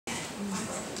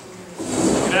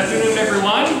Good afternoon,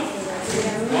 everyone.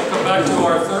 Welcome back to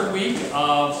our third week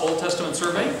of Old Testament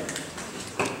survey.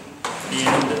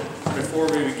 And before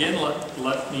we begin,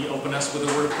 let me open us with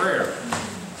a word of prayer.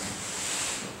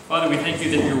 Father, we thank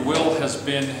you that your will has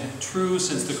been true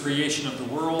since the creation of the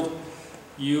world.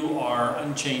 You are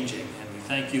unchanging, and we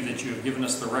thank you that you have given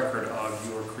us the record of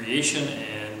your creation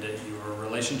and your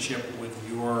relationship with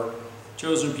your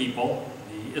chosen people,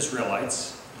 the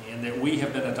Israelites, and that we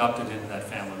have been adopted into that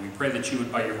family. We pray that you would,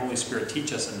 by your Holy Spirit,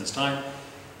 teach us in this time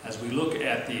as we look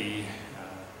at the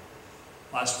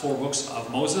last 4 books of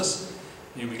Moses.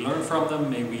 May we learn from them,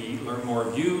 may we learn more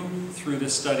of you through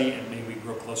this study, and may we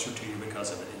grow closer to you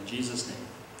because of it. In Jesus' name,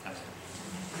 amen.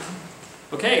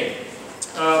 Okay,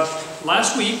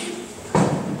 last week,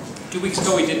 2 weeks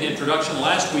ago we did an introduction.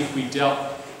 Last week we dealt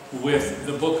with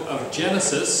the book of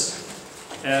Genesis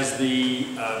as the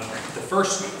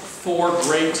first 4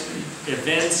 great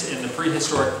events in the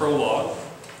prehistoric prologue: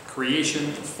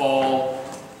 creation, fall,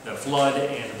 the flood,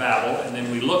 and Babel. And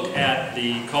then we looked at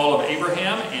the call of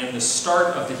Abraham and the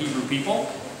start of the Hebrew people.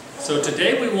 So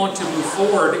today we want to move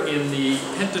forward in the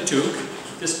Pentateuch.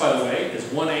 This, by the way, is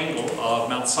one angle of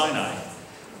Mount Sinai.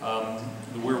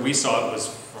 Where we saw it was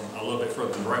from a little bit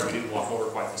further to the right. We didn't walk over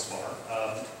quite this far.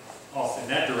 Off in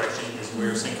that direction is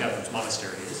where St. Catherine's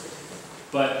Monastery is.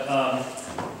 But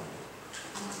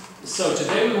so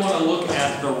today we want to look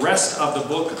at the rest of the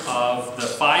book of the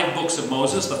 5 books of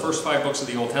Moses, the first 5 books of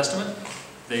the Old Testament.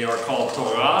 They are called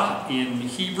Torah in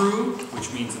Hebrew,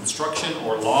 which means instruction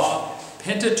or law,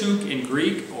 Pentateuch in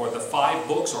Greek, or the 5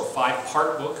 books or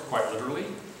 5-part book, quite literally.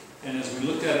 And as we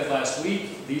looked at it last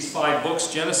week, these 5 books,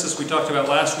 Genesis we talked about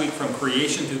last week, from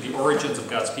creation to the origins of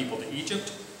God's people to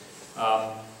Egypt.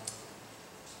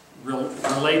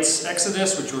 Relates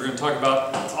Exodus, which we're going to talk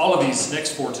about all of these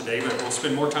next 4 today, but we'll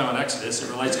spend more time on Exodus.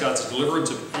 It relates God's deliverance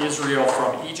of Israel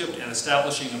from Egypt and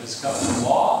establishing of his covenant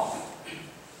law.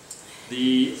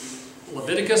 The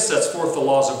Leviticus sets forth the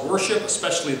laws of worship,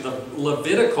 especially the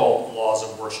Levitical laws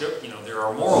of worship. You know, there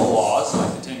are moral laws,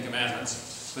 like the 10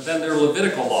 Commandments, but then there are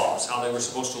Levitical laws, how they were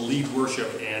supposed to lead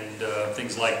worship, and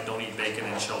things like don't eat bacon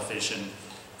and shellfish and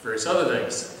various other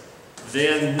things.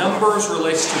 Then Numbers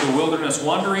relates to the wilderness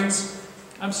wanderings.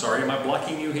 I'm sorry, am I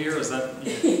blocking you here? Is that...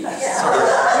 Yeah. Sorry.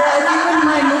 Yeah, if you wouldn't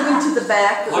mind moving to the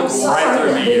back. Look right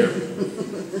through me here.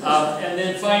 And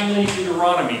then finally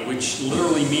Deuteronomy, which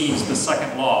literally means the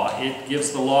second law. It gives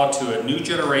the law to a new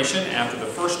generation after the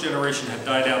first generation had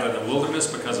died out in the wilderness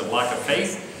because of lack of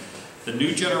faith. The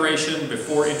new generation,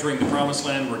 before entering the Promised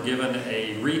Land, were given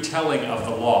a retelling of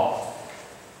the law.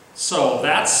 So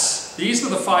these are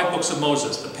the 5 books of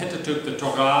Moses, the Pentateuch, the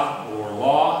Torah, or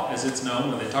law as it's known.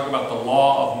 When they talk about the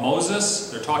law of Moses,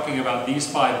 they're talking about these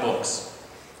 5 books.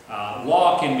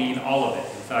 Law can mean all of it.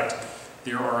 In fact,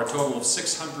 there are a total of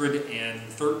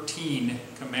 613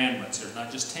 commandments. There's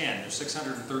not just 10, there's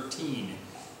 613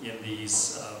 in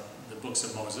these the books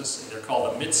of Moses. They're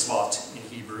called the mitzvot in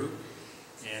Hebrew.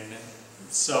 And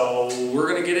so we're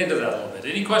going to get into that a little bit.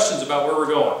 Any questions about where we're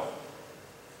going?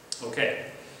 Okay.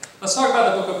 Let's talk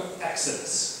about the book of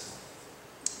Exodus.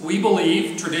 We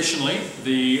believe, traditionally,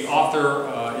 the author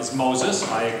is Moses.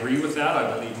 I agree with that.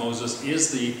 I believe Moses is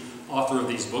the author of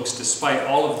these books, despite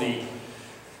all of the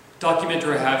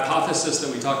documentary hypothesis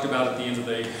that we talked about at the end of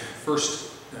the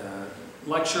first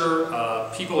lecture.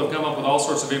 People have come up with all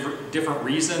sorts of different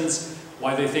reasons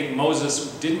why they think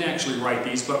Moses didn't actually write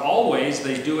these, but always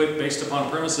they do it based upon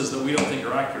premises that we don't think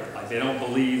are accurate. Like they don't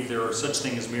believe there are such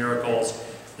things as miracles.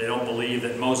 They don't believe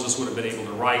that Moses would have been able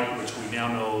to write, which we now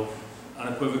know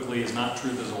unequivocally is not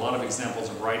true. There's a lot of examples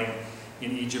of writing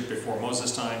in Egypt before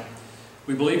Moses' time.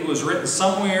 We believe it was written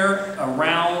somewhere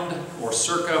around or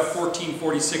circa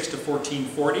 1446 to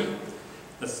 1440.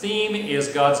 The theme is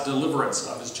God's deliverance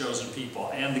of his chosen people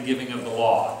and the giving of the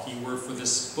law. Key word for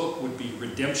this book would be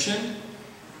redemption.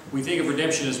 We think of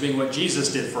redemption as being what Jesus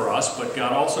did for us, but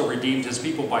God also redeemed his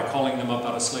people by calling them up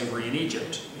out of slavery in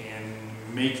Egypt,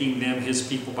 making them his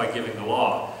people by giving the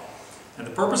law. And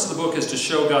the purpose of the book is to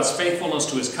show God's faithfulness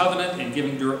to his covenant and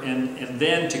and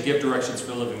then to give directions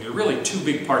for living. There are really 2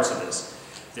 big parts of this.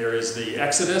 There is the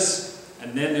Exodus,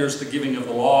 and then there's the giving of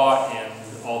the law and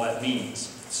all that means.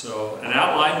 So an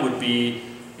outline would be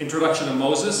introduction of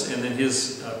Moses and then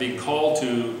his being called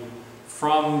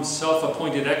from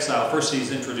self-appointed exile. First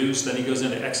he's introduced, then he goes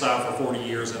into exile for 40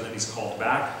 years, and then he's called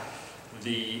back.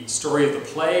 The story of the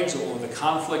plagues, or the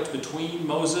conflict between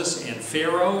Moses and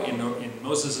Pharaoh in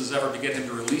Moses' effort to get him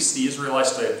to release the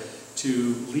Israelites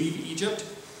to leave Egypt.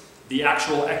 The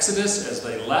actual Exodus as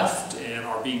they left and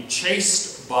are being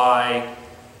chased by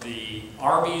the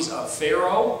armies of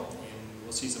Pharaoh. And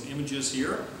we'll see some images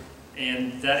here.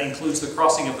 And that includes the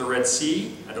crossing of the Red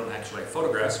Sea. I don't actually have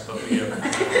photographs, but we have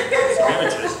some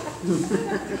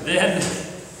images. Then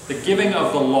the giving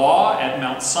of the law at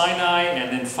Mount Sinai,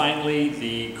 and then finally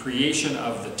the creation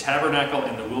of the tabernacle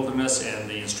in the wilderness and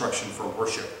the instruction for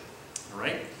worship. All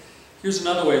right? Here's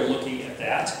another way of looking at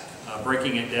that,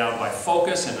 breaking it down by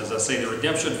focus, and as I say, the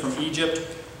redemption from Egypt,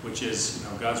 which is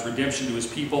God's redemption to his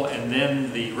people, and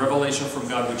then the revelation from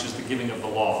God, which is the giving of the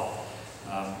law.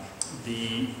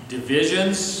 The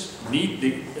divisions,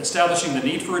 establishing the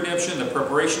need for redemption, the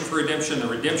preparation for redemption, the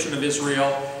redemption of Israel,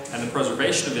 and the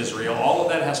preservation of Israel, all of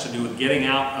that has to do with getting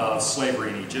out of slavery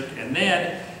in Egypt. And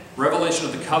then, revelation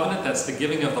of the covenant, that's the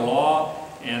giving of the law,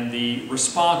 and the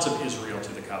response of Israel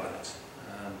to the covenant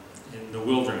in the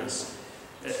wilderness,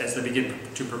 as they begin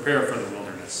to prepare for the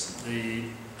wilderness. The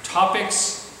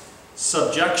topics,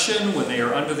 subjection, when they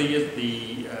are under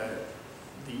the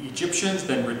Egyptians,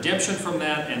 then redemption from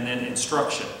that, and then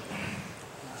instruction.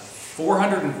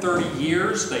 430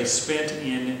 years they spent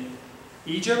in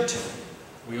Egypt.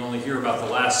 We only hear about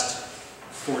the last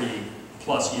 40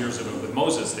 plus years of it with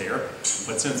Moses there.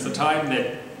 But since the time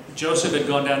that Joseph had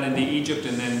gone down into Egypt,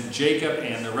 and then Jacob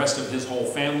and the rest of his whole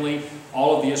family,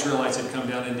 all of the Israelites had come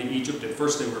down into Egypt. At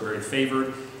first they were very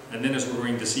favored, and then, as we're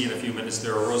going to see in a few minutes,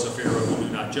 there arose a Pharaoh who knew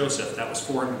not Joseph. That was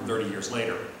 430 years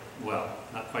later. Well,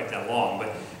 not quite that long, but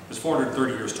it was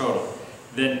 430 years total.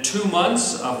 Then 2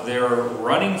 months of their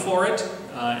running for it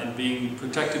and being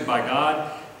protected by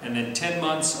God, and then 10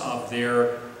 months of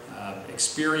their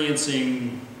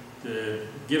experiencing the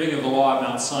giving of the law at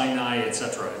Mount Sinai,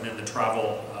 etc., and then the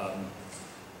travel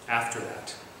after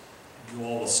that. You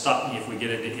all will stop me if we get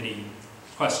into any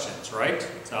questions, right?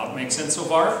 Does that make sense so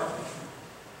far?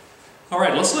 All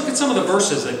right, let's look at some of the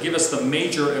verses that give us the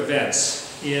major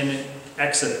events in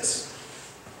Exodus.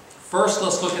 First,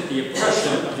 let's look at the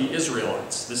oppression of the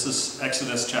Israelites. This is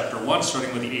Exodus chapter 1,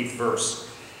 starting with the 8th verse.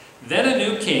 Then a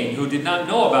new king who did not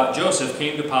know about Joseph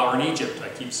came to power in Egypt. I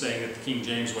keep saying it the King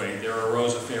James way. There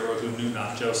arose a Pharaoh who knew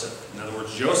not Joseph. In other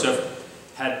words, Joseph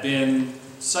had been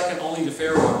second only to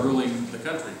Pharaoh in ruling the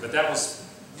country. But that was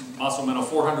Masameno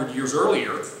 400 years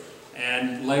earlier.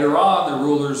 And later on, the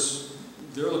rulers,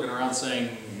 they're looking around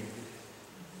saying,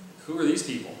 who are these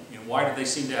people? Why did they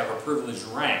seem to have a privileged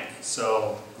rank?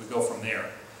 So we go from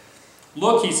there.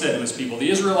 Look, he said to his people, the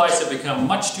Israelites have become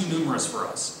much too numerous for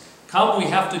us. Come,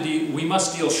 we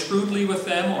must deal shrewdly with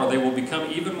them, or they will become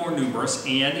even more numerous,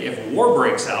 and if war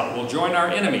breaks out, we'll join our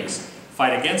enemies,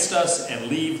 fight against us, and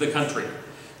leave the country.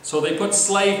 So they put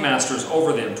slave masters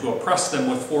over them to oppress them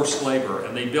with forced labor,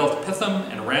 and they built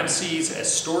Pithom and Ramses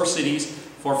as store cities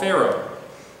for Pharaoh.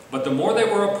 But the more they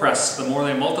were oppressed, the more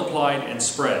they multiplied and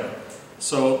spread.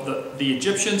 So the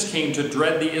Egyptians came to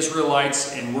dread the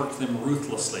Israelites and worked them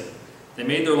ruthlessly. They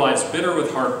made their lives bitter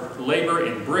with hard labor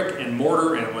in brick and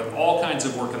mortar and with all kinds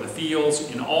of work in the fields.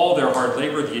 In all their hard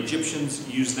labor, the Egyptians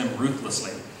used them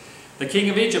ruthlessly. The king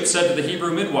of Egypt said to the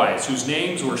Hebrew midwives, whose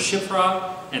names were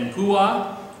Shiphrah and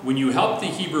Puah, when you help the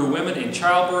Hebrew women in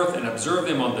childbirth and observe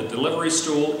them on the delivery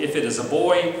stool, if it is a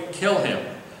boy, kill him.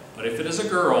 But if it is a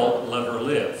girl, let her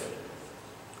live.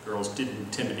 Girls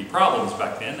didn't tend to be problems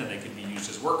back then, and they could be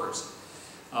used as workers.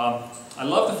 I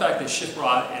love the fact that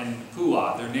Shiphrah and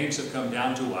Puah, their names have come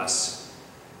down to us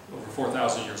over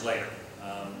 4,000 years later,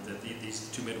 these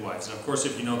two midwives. And of course,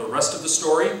 if you know the rest of the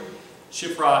story,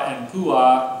 Shiphrah and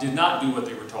Puah did not do what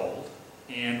they were told.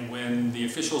 And when the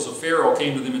officials of Pharaoh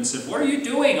came to them and said, what are you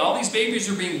doing? All these babies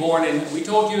are being born, and we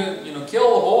told you to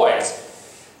kill the boys.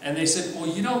 And they said, well,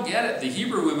 you don't get it. The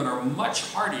Hebrew women are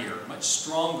much hardier, much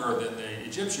stronger than the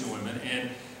Egyptian women. And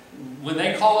when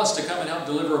they call us to come and help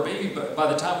deliver a baby, but by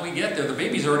the time we get there, the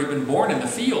baby's already been born in the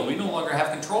field. We no longer have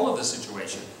control of the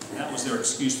situation. And that was their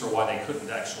excuse for why they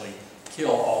couldn't actually kill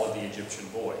all of the Egyptian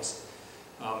boys.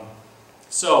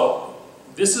 So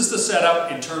this is the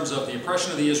setup in terms of the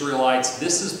oppression of the Israelites.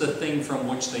 This is the thing from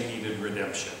which they needed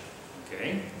redemption.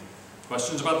 Okay?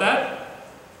 Questions about that?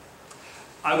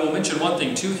 I will mention one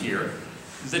thing too here.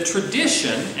 The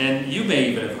tradition, and you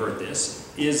may even have heard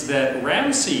this, is that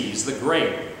Ramses the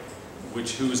Great,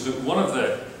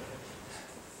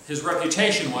 his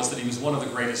reputation was that he was one of the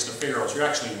greatest of pharaohs. He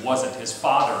actually wasn't. His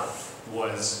father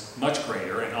was much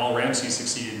greater, and all Ramses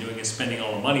succeeded in doing is spending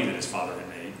all the money that his father had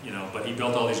made. But he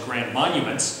built all these grand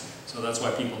monuments, so that's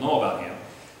why people know about him.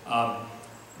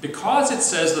 Because it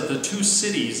says that the two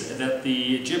cities that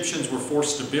the Egyptians were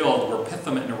forced to build were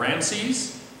Pithom and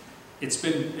Ramses,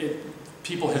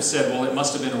 people have said, well, it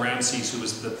must have been Ramses who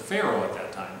was the pharaoh at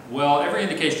that time. Well, every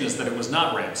indication is that it was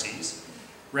not Ramses.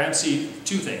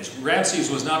 Two things. Ramses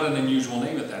was not an unusual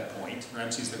name at that point.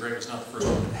 Ramses the Great was not the first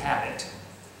one that had it.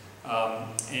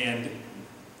 And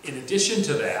In addition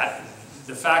to that,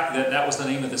 the fact that that was the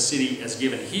name of the city as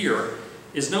given here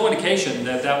is no indication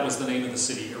that that was the name of the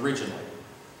city originally.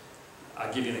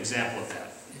 I'll give you an example of that.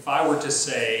 If I were to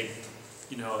say,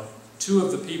 you know, two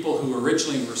of the people who were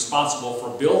originally responsible for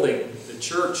building the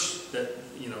church, that,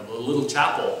 you know, the little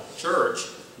chapel church,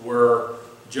 were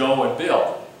Joe and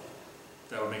Bill,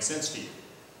 that would make sense to you.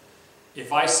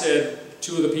 If I said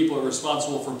two of the people who are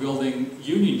responsible for building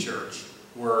Union Church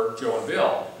were Joe and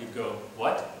Bill, you'd go,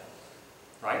 what?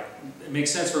 Right? It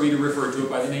makes sense for me to refer to it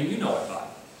by the name you know it by.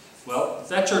 Well,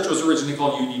 that church was originally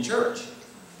called Union Church,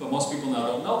 but most people now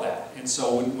don't know that. And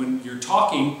so when you're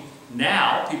talking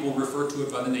now, people refer to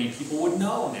it by the name people would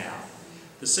know now.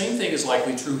 The same thing is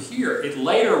likely true here. It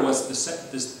later was,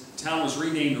 this town was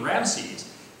renamed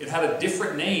Ramses. It had a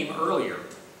different name earlier,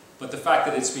 but the fact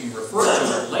that it's being referred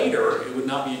to later, it would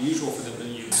not be unusual for them to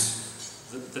use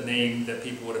the name that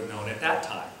people would have known at that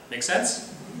time. Make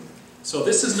sense? So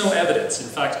this is no evidence. In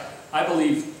fact, I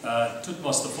believe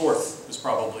Thutmose IV was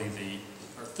probably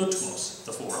or Thutmose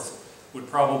IV would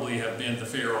probably have been the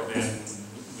pharaoh then.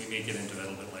 We may get into that a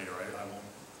little bit later. I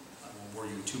won't bore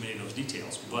you with too many of those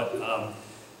details. But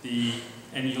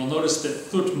and you'll notice that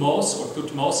Thutmose or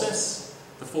Thutmoses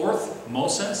IV,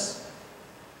 Moses,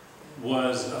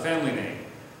 was a family name.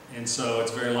 And so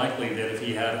it's very likely that if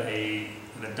he had an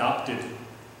adopted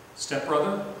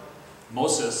stepbrother,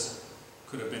 Moses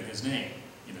could have been his name,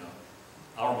 you know,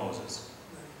 our Moses.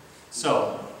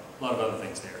 So, a lot of other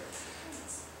things there.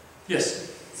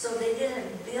 Yes? So they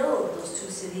didn't build those two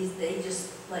cities, they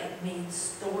just like made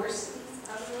store cities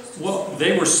out of those two Well, cities?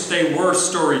 they were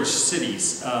storage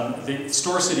cities. The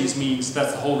store cities means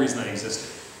that's the whole reason they existed.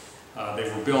 They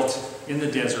were built in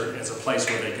the desert as a place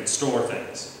where they could store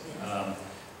things.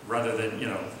 Rather than, you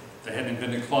know, they hadn't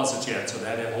invented closets yet, so they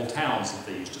had to have whole towns that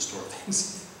they used to store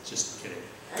things. Just kidding.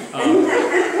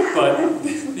 But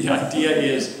the idea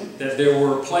is that there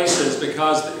were places,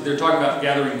 because they're talking about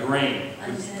gathering grain,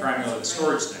 primarily the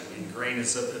storage thing. And grain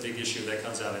is a big issue that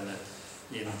comes out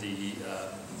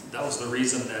that was the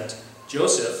reason that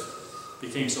Joseph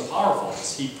became so powerful.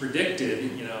 Is he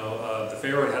predicted, you know, the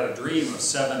Pharaoh had a dream of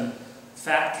 7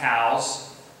 fat cows,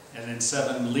 and then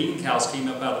 7 lean cows came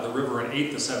up out of the river and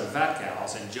ate the 7 fat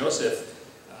cows. And Joseph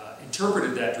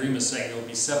interpreted that dream as saying there will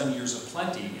be 7 years of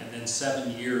plenty and then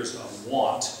 7 years of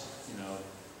want, you know,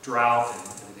 drought and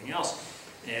everything else.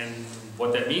 And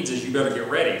what that means is you better get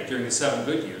ready during the 7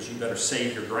 good years. You better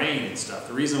save your grain and stuff.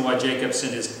 The reason why Jacob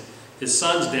sent his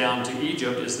sons down to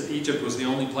Egypt is that Egypt was the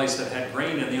only place that had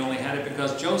grain, and they only had it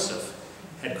because Joseph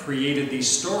had created these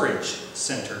storage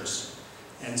centers.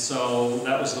 And so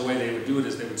that was the way they would do it,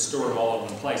 is they would store it all in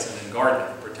one place and then guard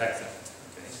them, protect them.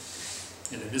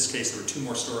 Okay? And in this case, there were 2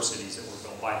 more store cities that were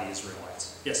built by the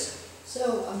Israelites. Yes?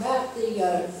 So about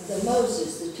the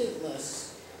Moses, the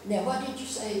Thutmose. Now, what did you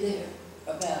say there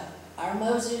about our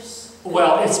Moses?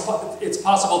 Well, it's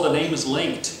possible the name is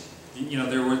linked. You know,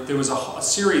 there was a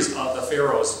series of the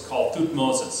pharaohs called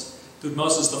Thutmoses.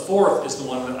 Thutmoses IV is the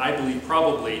one that I believe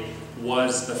probably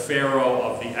was the pharaoh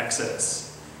of the Exodus,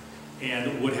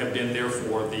 and would have been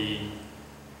therefore the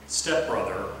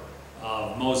stepbrother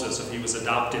of Moses if he was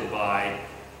adopted by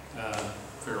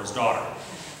Pharaoh's daughter.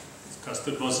 Because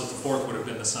Thutmose IV would have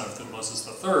been the son of Thutmose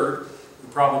III, who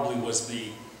probably was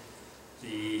the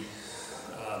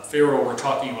Pharaoh we're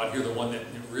talking about here, the one that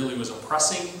really was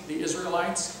oppressing the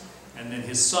Israelites. And then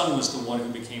his son was the one who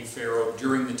became Pharaoh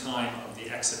during the time of the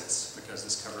Exodus, because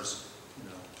this covers, you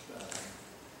know,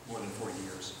 more than 40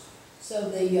 years. So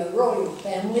the royal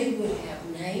family would have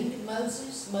named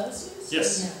Moses Moses?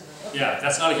 Yes. No. Okay. Yeah,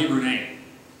 that's not a Hebrew name.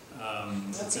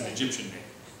 It's an Okay. Egyptian name.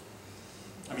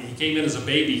 I mean, he came in as a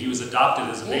baby. He was adopted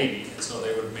as a baby, and so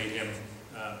they would have made him.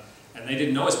 And they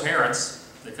didn't know his parents.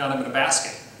 They found him in a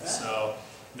basket. Right. So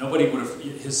nobody would have.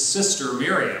 His sister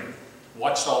Miriam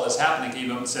watched all this happen and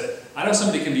came up and said, "I know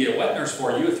somebody can be a wet nurse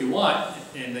for you if you want."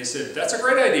 And they said, "That's a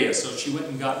great idea." So she went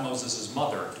and got Moses'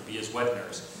 mother to be his wet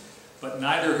nurse. But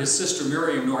neither his sister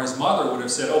Miriam nor his mother would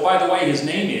have said, "Oh, by the way, his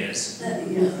name is,"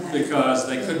 because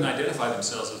they couldn't identify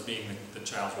themselves as being the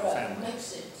child of the Right, family. makes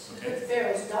sense. Okay? But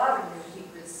Pharaoh's daughter knew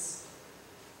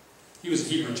He was a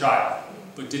Hebrew child,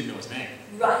 but didn't know his name,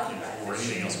 right, you know, right. or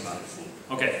anything else about it.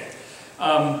 Okay.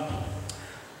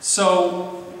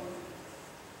 So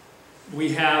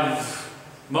we have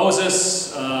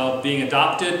Moses being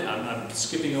adopted. I'm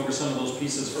skipping over some of those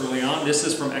pieces early on. This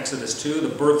is from Exodus 2, the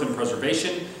birth and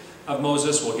preservation of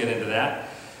Moses. We'll get into that.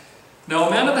 Now,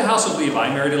 a man of the house of Levi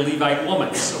married a Levite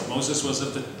woman. So Moses was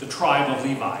of the tribe of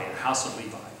Levi, the house of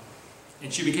Levi.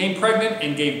 And she became pregnant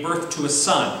and gave birth to a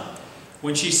son.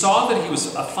 When she saw that he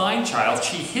was a fine child,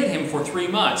 she hid him for 3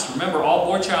 months. Remember, all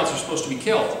boy childs are supposed to be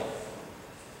killed.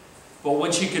 But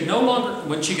when she could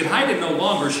hide it no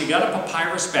longer, she got a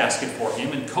papyrus basket for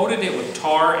him and coated it with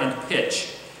tar and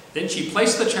pitch. Then she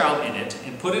placed the child in it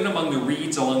and put it among the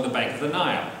reeds along the bank of the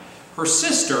Nile. His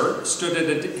sister stood at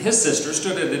a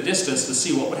distance to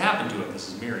see what would happen to him. This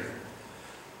is Miriam.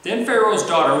 Then Pharaoh's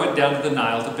daughter went down to the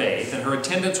Nile to bathe, and her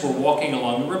attendants were walking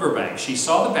along the riverbank. She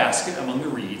saw the basket among the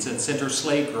reeds and sent her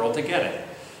slave girl to get it.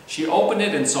 She opened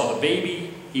it and saw the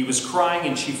baby. He was crying,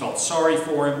 and she felt sorry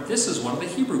for him. "This is one of the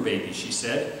Hebrew babies," she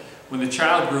said. When the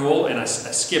child grew old, and I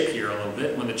skip here a little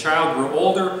bit, when the child grew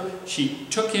older, she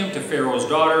took him to Pharaoh's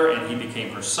daughter, and he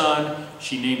became her son.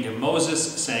 She named him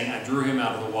Moses, saying, "I drew him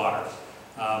out of the water."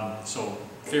 So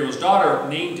Pharaoh's daughter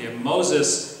named him.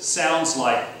 Moses sounds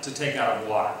like to take out of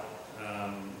water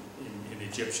in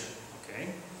Egyptian. Okay.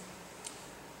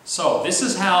 So this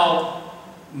is how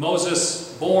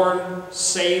Moses, born,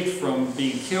 saved from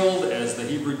being killed as the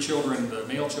Hebrew children, the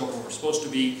male children, were supposed to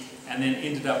be, and then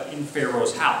ended up in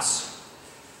Pharaoh's house.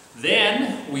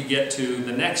 Then we get to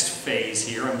the next phase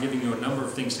here. I'm giving you a number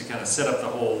of things to kind of set up the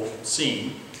whole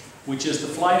scene, which is the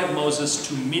flight of Moses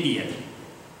to Midian.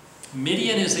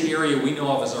 Midian is the area we know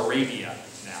of as Arabia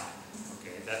now.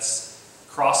 Okay, that's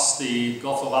across the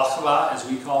Gulf of Aqaba, as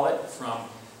we call it, from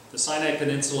the Sinai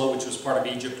Peninsula, which was part of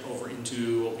Egypt, over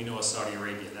into what we know as Saudi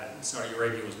Arabia. That Saudi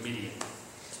Arabia was Midian.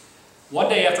 One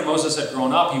day after Moses had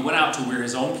grown up, he went out to where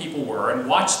his own people were and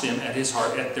watched them at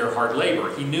their hard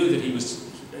labor. He knew that he was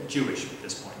Jewish at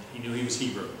this point. He knew he was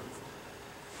Hebrew.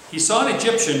 He saw an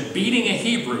Egyptian beating a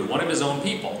Hebrew, one of his own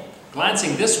people.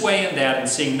 Glancing this way and that and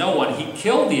seeing no one, he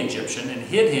killed the Egyptian and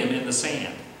hid him in the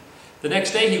sand. The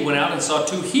next day he went out and saw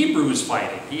 2 Hebrews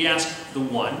fighting. He asked the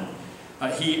one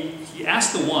in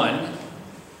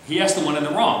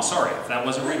the wrong. Sorry if that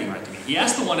wasn't reading right to me. He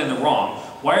asked the one in the wrong,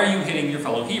 "Why are you hitting your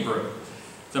fellow Hebrew?"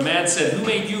 The man said, "Who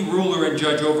made you ruler and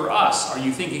judge over us? Are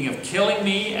you thinking of killing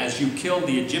me as you killed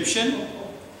the Egyptian?"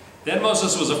 Then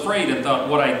Moses was afraid and thought,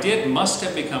 "What I did must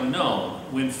have become known."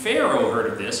 When Pharaoh heard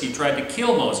of this, he tried to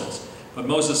kill Moses. But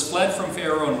Moses fled from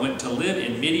Pharaoh and went to live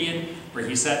in Midian, where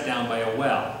he sat down by a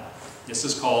well. This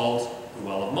is called the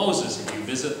Well of Moses. If you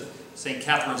visit St.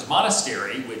 Catherine's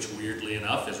Monastery, which weirdly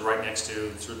enough is right next to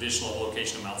the traditional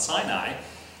location of Mount Sinai,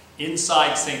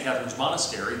 inside St. Catherine's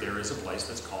Monastery there is a place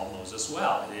that's called Moses'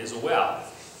 Well. It is a well,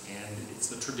 and it's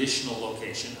the traditional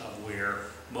location of where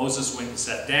Moses went and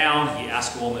sat down. He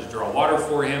asked a woman to draw water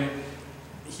for him.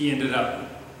 He ended up,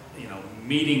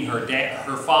 meeting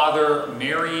her father,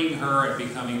 marrying her, and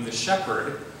becoming the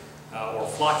shepherd or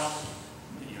flock.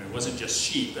 It wasn't just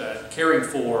sheep, caring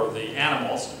for the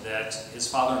animals that his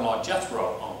father-in-law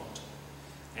Jethro owned.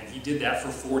 And he did that for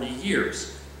 40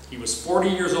 years. He was 40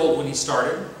 years old when he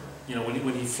started,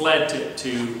 when he fled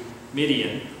to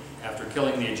Midian after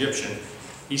killing the Egyptian.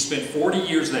 He spent 40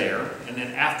 years there, and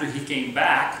then after he came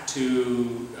back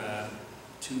to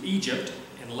Egypt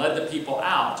and led the people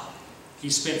out, he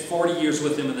spent 40 years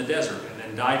with them in the desert and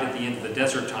then died at the end of the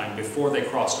desert time before they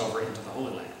crossed over into the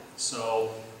Holy Land. So,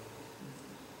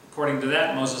 according to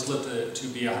that, Moses lived to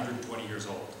be 120 years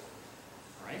old,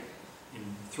 right?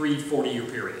 In 3 40-year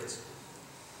periods.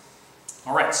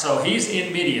 All right, so he's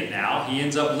in Midian now. He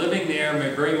ends up living there in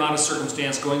a very modest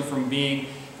circumstance, going from being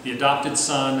the adopted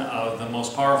son of the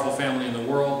most powerful family in the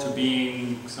world to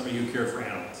being somebody who cared for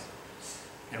animals.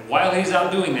 And while he's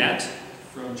out doing that,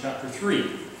 from chapter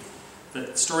 3,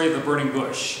 the story of the burning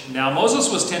bush. Now Moses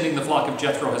was tending the flock of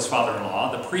Jethro, his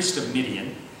father-in-law, the priest of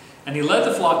Midian, and he led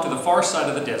the flock to the far side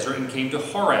of the desert and came to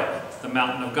Horeb, the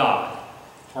mountain of God.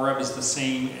 Horeb is the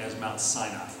same as Mount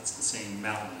Sinai. It's the same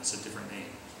mountain. It's a different name.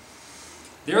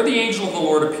 There the angel of the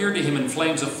Lord appeared to him in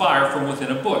flames of fire from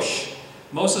within a bush.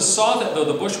 Moses saw that though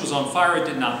the bush was on fire, it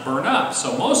did not burn up.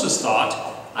 So Moses thought,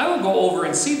 "I will go over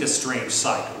and see this strange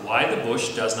sight, why the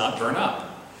bush does not burn up."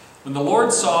 When the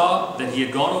Lord saw that he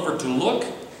had gone over to look,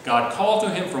 God called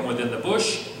to him from within the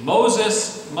bush,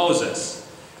 "Moses, Moses."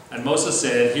 And Moses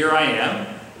said, "Here I am."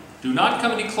 "Do not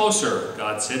come any closer,"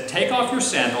 God said. "Take off your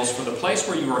sandals, for the place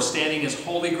where you are standing is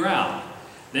holy ground."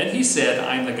 Then he said,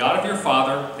 "I am the God of your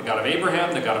father, the God of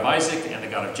Abraham, the God of Isaac, and the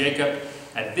God of Jacob."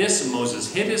 At this,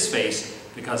 Moses hid his face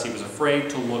because he was afraid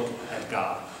to look at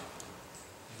God.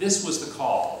 This was the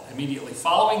call. Immediately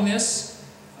following this,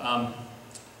 I've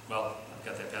got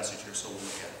that passage here, so we'll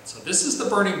look at it. So this is the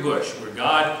burning bush, where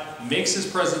God makes his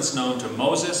presence known to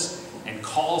Moses and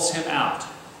calls him out.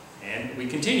 And we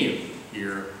continue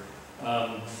here,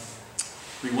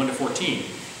 3:1-14.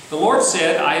 The Lord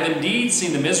said, "I have indeed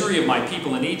seen the misery of my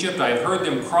people in Egypt. I have heard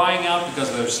them crying out because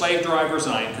of their slave drivers,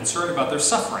 and I am concerned about their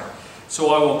suffering.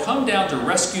 So I will come down to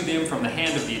rescue them from the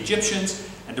hand of the Egyptians,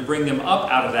 and to bring them up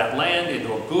out of that land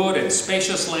into a good and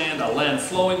spacious land, a land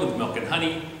flowing with milk and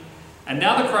honey. And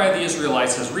now the cry of the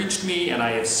Israelites has reached me, and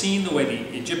I have seen the way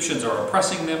the Egyptians are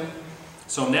oppressing them.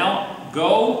 So now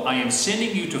go, I am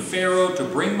sending you to Pharaoh to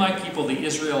bring my people, the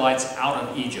Israelites, out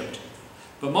of Egypt.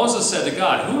 But Moses said to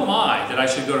God, who am I that I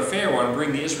should go to Pharaoh and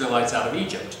bring the Israelites out of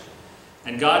Egypt?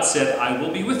 And God said, I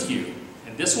will be with you.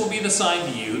 And this will be the sign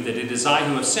to you that it is I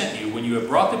who have sent you. When you have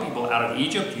brought the people out of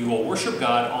Egypt, you will worship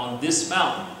God on this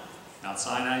mountain. Mount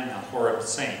Sinai, Mount Horeb,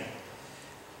 saying.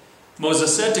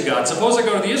 Moses said to God, suppose I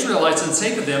go to the Israelites and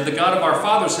say to them, the God of our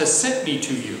fathers has sent me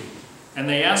to you. And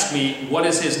they ask me, what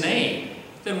is his name?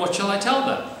 Then what shall I tell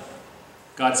them?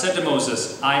 God said to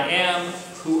Moses, I am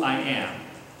who I am.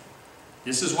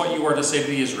 This is what you are to say to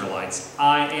the Israelites.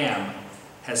 I am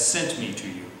has sent me to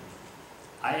you.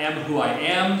 I am who I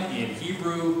am in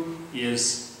Hebrew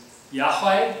is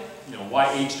Yahweh,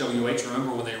 Y-H-W-H.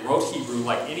 Remember when they wrote Hebrew,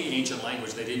 like any ancient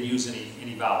language, they didn't use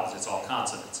any vowels. It's all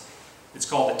consonants. It's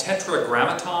called the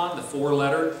Tetragrammaton, the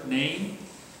four-letter name,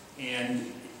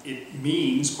 and it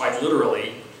means, quite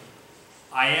literally,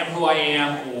 I am who I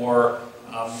am, or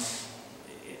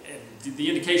the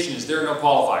indication is there are no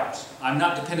qualifiers. I'm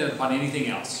not dependent upon anything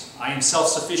else. I am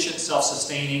self-sufficient,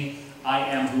 self-sustaining. I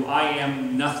am who I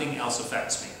am. Nothing else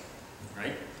affects me.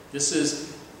 Right? This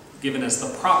is given as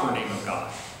the proper name of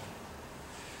God.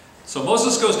 So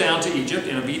Moses goes down to Egypt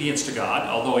in obedience to God,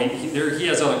 although he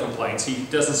has other complaints. He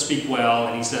doesn't speak well,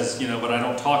 and he says, but I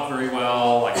don't talk very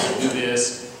well. I can't do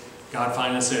this. God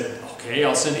finally said, okay,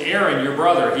 I'll send Aaron, your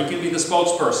brother. He can be the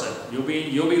spokesperson. You'll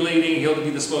be leading. He'll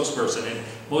be the spokesperson. And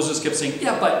Moses kept saying,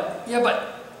 yeah, but.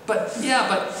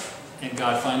 And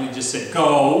God finally just said,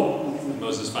 go. And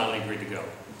Moses finally agreed to go.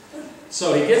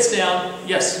 So he gets down.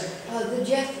 Yes? The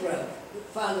Jethro,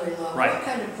 father-in-law, right. What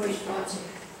kind of priest was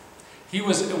he? He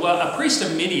was, a priest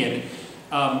of Midian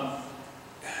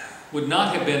would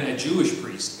not have been a Jewish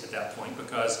priest at that point,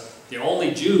 because the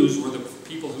only Jews were the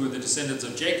people who were the descendants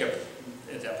of Jacob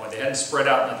at that point. They hadn't spread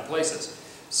out in other places.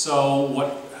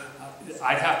 So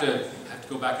I'd have to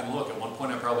go back and look. At one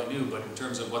point I probably knew, but in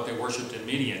terms of what they worshipped in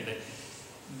Midian,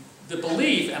 the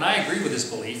belief, and I agree with this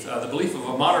belief, the belief of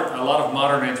a lot of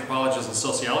modern anthropologists and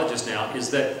sociologists now, is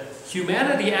that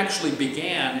humanity actually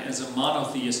began as a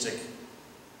monotheistic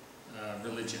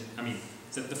religion. I mean,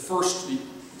 the first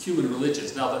human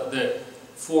religions. Now,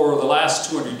 for the last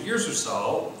 200 years or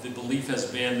so, the belief has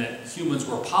been that humans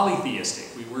were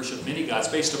polytheistic. We worship many gods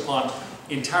based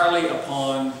entirely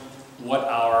upon what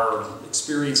our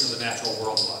experience of the natural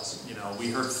world was. We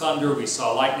heard thunder, we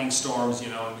saw lightning storms, and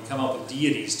we come up with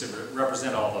deities to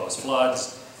represent all those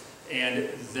floods, and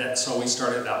so we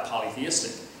started out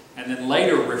polytheistic. And then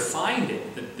later refined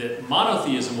it, that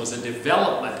monotheism was a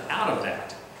development out of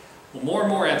that. Well, more and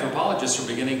more anthropologists are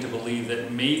beginning to believe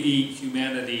that maybe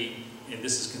humanity, and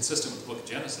this is consistent with the book of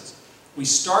Genesis, we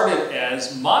started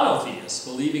as monotheists,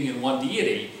 believing in one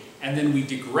deity, and then we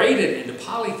degraded into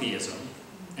polytheism,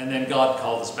 and then God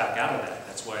called us back out of that.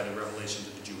 That's why the revelation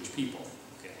to the Jewish people.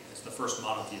 Okay, it's the first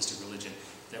monotheistic religion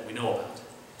that we know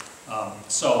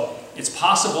about. So it's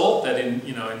possible that in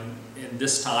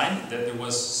this time that there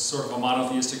was sort of a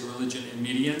monotheistic religion in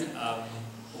Midian,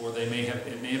 or it may have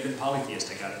been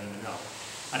polytheistic. I don't even know.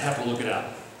 I'd have to look it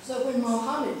up. So when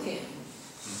Muhammad came,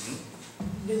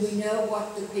 do we know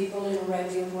what the people in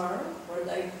Arabia were? Were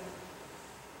they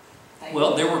pagans?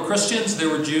 Well, there were Christians, there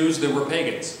were Jews, there were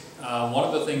pagans. One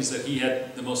of the things that he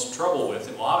had the most trouble with,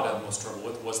 and Muhammad had the most trouble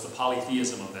with, was the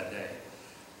polytheism of that day.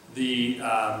 The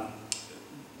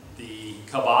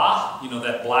Kaaba,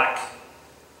 that black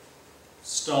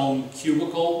stone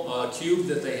cube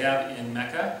that they have in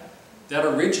Mecca, that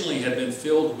originally had been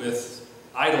filled with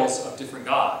idols of different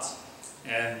gods.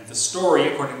 And the story,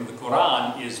 according to the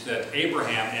Quran, is that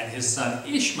Abraham and his son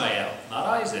Ishmael, not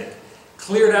Isaac,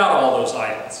 cleared out all those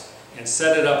idols and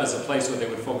set it up as a place where they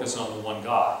would focus on the one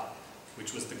God,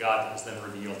 which was the God that was then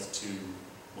revealed to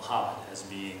Muhammad as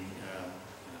being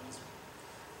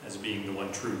the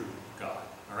one true God.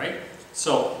 All right?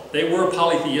 So they were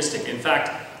polytheistic. In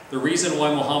fact, the reason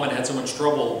why Muhammad had so much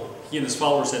trouble, he and his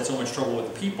followers had so much trouble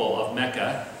with the people of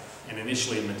Mecca, and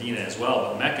initially Medina as well,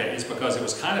 but Mecca, is because it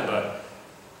was kind of a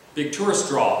big tourist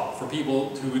draw for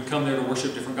people who would come there to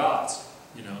worship different gods.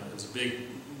 It was a big,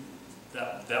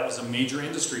 that was a major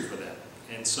industry for them.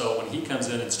 And so when he comes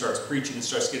in and starts preaching and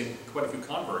starts getting quite a few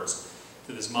converts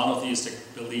to this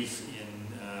monotheistic belief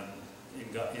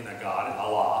in a God, in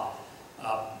Allah,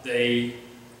 they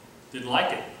didn't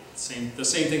like it. The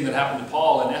same thing that happened to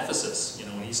Paul in Ephesus,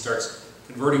 when he starts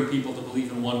converting people to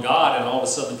believe in one God, and all of a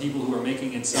sudden people who are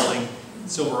making and selling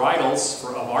silver idols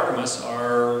of Artemis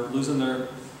are losing their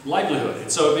livelihood.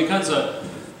 And so it becomes a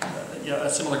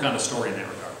similar kind of story in that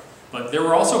regard. But there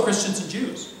were also Christians and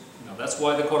Jews. That's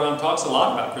why the Quran talks a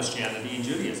lot about Christianity and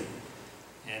Judaism,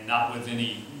 and not with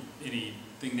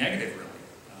anything negative, really.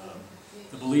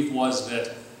 The belief was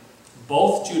that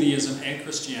both Judaism and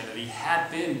Christianity had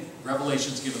been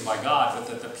revelations given by God, but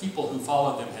that the people who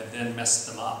followed them had then messed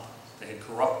them up. They had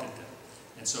corrupted them.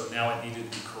 And so now it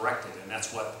needed to be corrected, and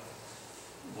that's what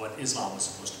Islam was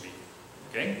supposed to be.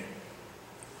 Okay?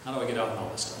 How do I get out of all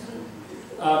this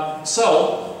stuff?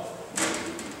 So,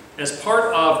 as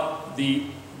part of the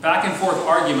back and forth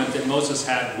argument that Moses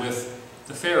had with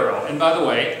the Pharaoh, and by the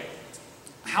way,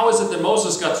 how is it that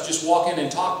Moses got to just walk in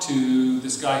and talk to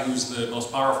this guy who's the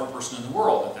most powerful person in the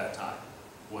world at that time?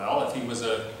 Well, if he was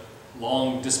a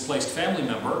long displaced family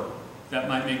member, that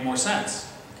might make more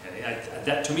sense.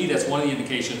 Okay? To me, that's one of the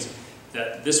indications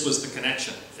that this was the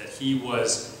connection, that he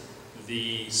was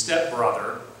the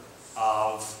stepbrother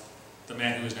of the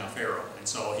man who is now Pharaoh. And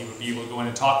so he would be able to go in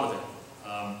and talk with him.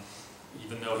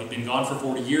 Even though he'd been gone for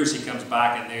 40 years, he comes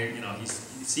back and he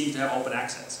seemed to have open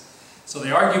access. So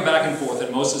they argue back and forth,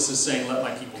 and Moses is saying, let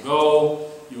my people go.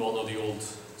 You all know the old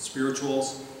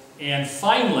spirituals. And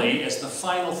finally, as the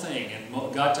final thing,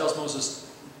 and God tells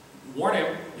Moses, warn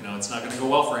him, it's not going to go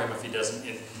well for him if he doesn't.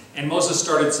 And Moses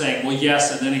started saying, well,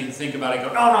 yes, and then he'd think about it and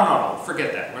go, no,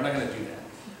 forget that. We're not going to do that.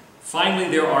 Finally,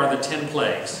 there are the 10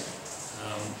 plagues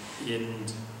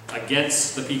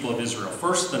against the people of Israel.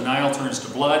 First, the Nile turns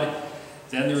to blood.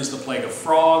 Then there is the plague of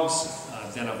frogs,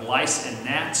 then of lice and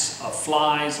gnats, of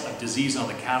flies, of disease on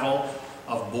the cattle,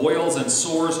 of boils and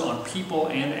sores on people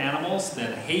and animals.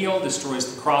 Then hail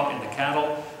destroys the crop and the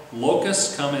cattle.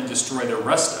 Locusts come and destroy the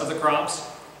rest of the crops.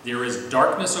 There is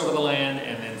darkness over the land.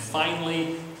 And then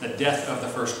finally, the death of the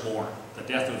firstborn. The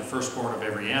death of the firstborn of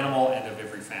every animal and of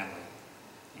every family,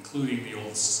 including the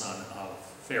oldest son of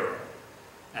Pharaoh.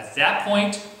 At that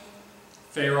point,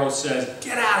 Pharaoh says,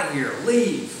 get out of here,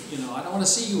 leave. I don't want to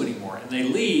see you anymore. And they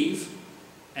leave,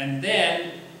 and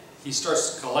then he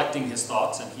starts collecting his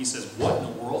thoughts, and he says, what in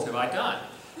the world have I done?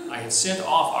 I have sent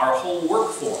off our whole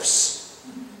workforce.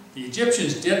 The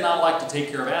Egyptians did not like to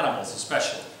take care of animals,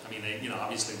 especially. I mean,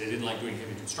 obviously they didn't like doing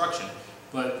heavy construction,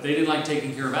 but they didn't like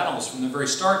taking care of animals. From the very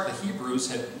start, the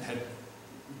Hebrews had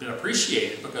been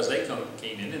appreciated because they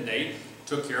came in and they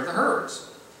took care of the herds.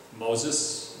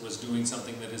 Moses was doing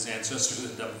something that his ancestors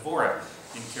had done before him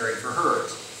in caring for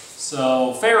herds.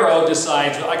 So Pharaoh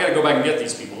decides, I got to go back and get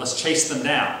these people. Let's chase them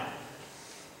down.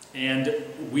 And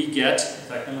we get, in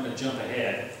fact, I'm going to jump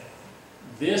ahead.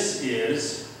 This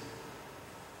is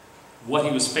what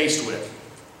he was faced with.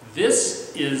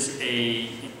 This is a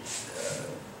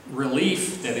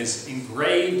relief that is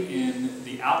engraved in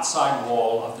the outside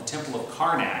wall of the Temple of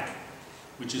Karnak,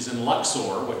 which is in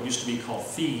Luxor, what used to be called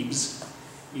Thebes.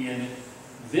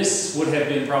 This would have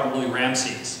been probably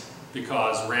Ramses,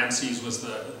 because Ramses was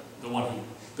the one who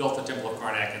built the Temple of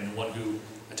Karnak and the one who,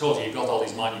 I told you, he built all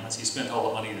these monuments. He spent all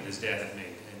the money that his dad had made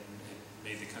and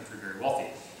made the country very wealthy.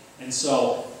 And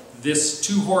so this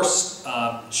two-horse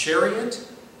chariot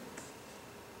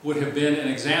would have been an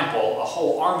example, a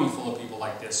whole army full of people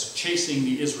like this, chasing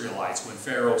the Israelites when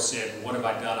Pharaoh said, what have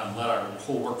I done? I've let our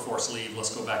whole workforce leave.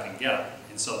 Let's go back and get them.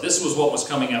 And so this was what was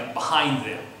coming up behind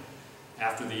them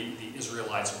after the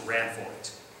Israelites ran for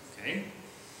it. Okay?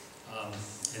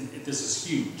 This is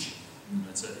huge.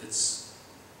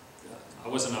 I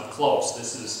wasn't up close.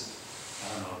 This is,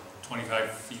 I don't know,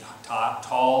 25 feet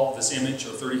tall, this image, or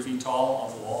 30 feet tall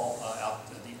on the wall, out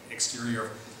at the exterior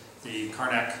of the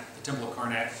Karnak, the Temple of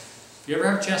Karnak. If you ever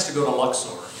have a chance to go to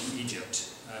Luxor in Egypt,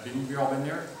 have you all been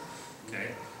there?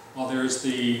 Okay. Well, there's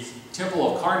the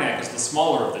Temple of Karnak is the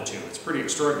smaller of the two. It's pretty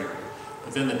extraordinary.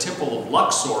 But then the Temple of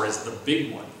Luxor is the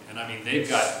big one. And I mean, they've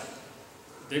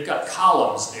got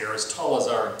columns there as tall as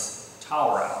our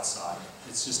tower outside.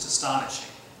 It's just astonishing,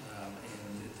 and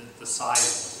the size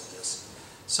of this.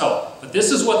 So, but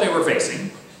this is what they were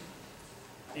facing.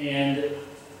 And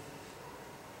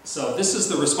so this is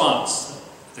the response,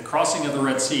 the crossing of the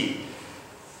Red Sea.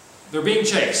 They're being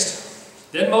chased.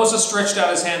 Then Moses stretched out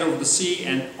his hand over the sea,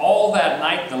 and all that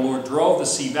night the Lord drove the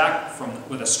sea back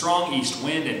with a strong east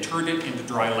wind and turned it into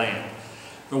dry land.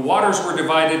 The waters were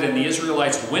divided, and the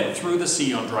Israelites went through the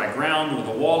sea on dry ground with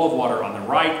a wall of water on their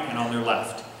right and on their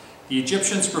left. The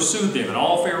Egyptians pursued them, and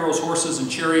all Pharaoh's horses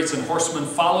and chariots and horsemen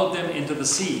followed them into the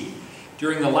sea.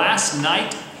 During the last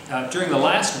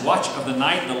watch of the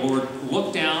night, the Lord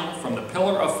looked down from the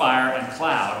pillar of fire and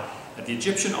cloud at the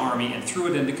Egyptian army and threw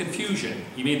it into confusion.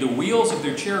 He made the wheels of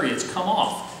their chariots come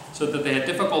off, so that they had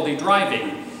difficulty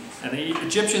driving. And the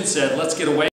Egyptians said, let's get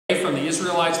away from the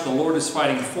Israelites, the Lord is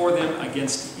fighting for them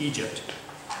against Egypt.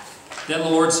 Then the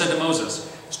Lord said to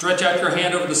Moses, stretch out your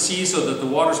hand over the sea so that the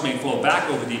waters may flow back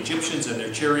over the Egyptians and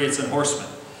their chariots and horsemen.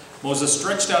 Moses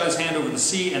stretched out his hand over the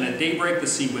sea, and at daybreak the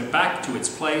sea went back to its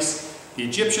place. The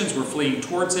Egyptians were fleeing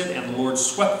towards it, and the Lord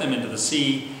swept them into the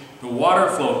sea. The water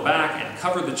flowed back and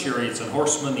covered the chariots and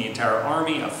horsemen, the entire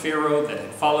army of Pharaoh that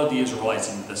had followed the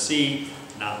Israelites into the sea.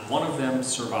 Not one of them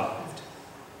survived.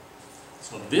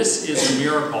 So this is the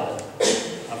miracle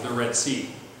of the Red Sea.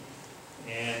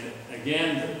 And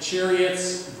again, the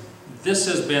chariots, this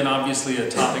has been obviously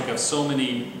a topic of so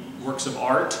many works of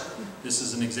art. This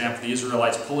is an example of the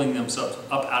Israelites pulling themselves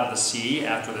up out of the sea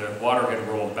after the water had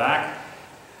rolled back.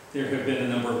 There have been a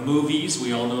number of movies.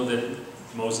 We all know that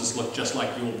Moses looked just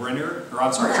like Charlton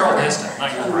Heston,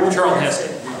 not Yul Brynner. Charlton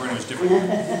Heston. Yul Brynner was different.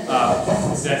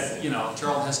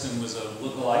 Charlton Heston was a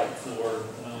lookalike for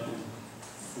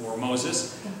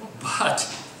Moses. But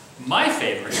my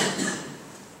favorite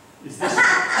is this.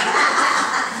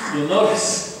 You'll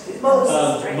notice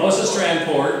Moses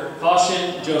transport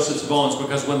cautioned Joseph's bones,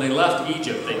 because when they left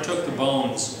Egypt, they took the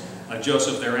bones of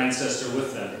Joseph, their ancestor,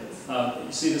 with them.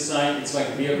 You see the sign? It's like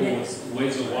a vehicle with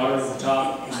waves of water at the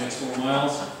top in the next 4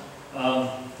 miles.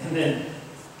 And then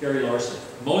Gary Larson.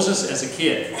 Moses as a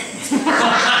kid. His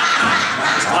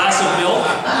glass of milk.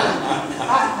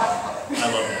 I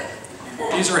love that.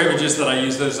 These are images that I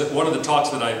use. There's one of the talks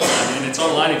that I've done, and it's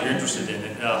online if you're interested in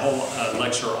it, a whole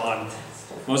lecture on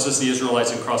Moses, the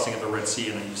Israelites, and crossing of the Red Sea,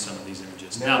 and I use some of these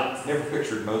images. Never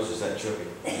pictured Moses that chubby.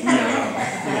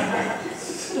 Yeah.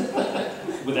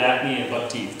 With acne and buck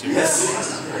teeth, too.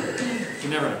 Yes. You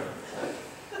never know.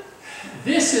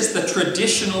 This is the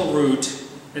traditional route.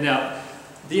 And now,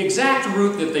 the exact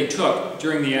route that they took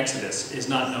during the Exodus is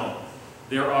not known.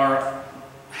 There are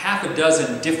half a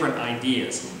dozen different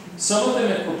ideas. Some of them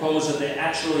have proposed that they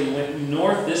actually went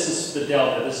north. This is the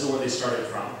Delta. This is where they started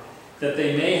from. That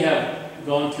they may have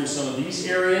gone through some of these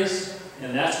areas,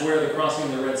 and that's where they're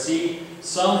crossing the Red Sea.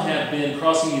 Some have been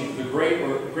crossing either the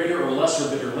greater or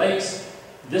lesser Bitter Lakes.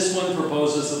 This one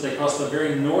proposes that they crossed the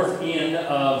very north end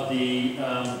of the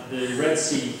Red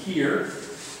Sea here,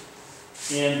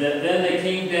 and that then they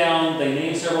came down, they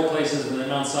named several places, and then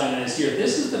Mount Sinai is here.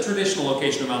 This is the traditional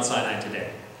location of Mount Sinai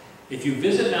today. If you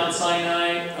visit Mount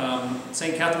Sinai,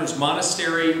 St. Catherine's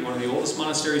Monastery, one of the oldest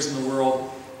monasteries in the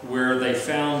world, where they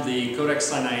found the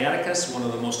Codex Sinaiticus, one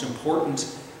of the most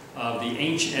important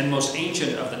and most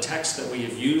ancient of the texts that we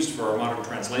have used for our modern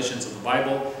translations of the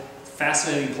Bible.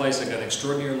 Fascinating place. They've got an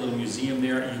extraordinary little museum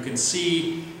there. You can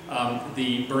see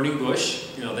the burning bush.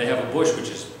 They have a bush which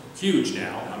is huge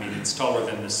now. I mean, it's taller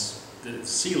than the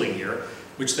ceiling here,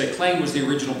 which they claim was the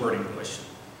original burning bush.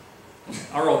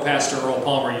 Our old pastor, Earl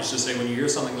Palmer, used to say, when you hear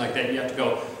something like that, you have to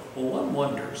go, well, one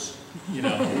wonders.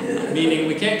 Meaning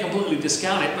we can't completely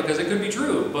discount it because it could be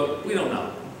true, but we don't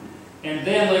know. And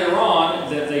then later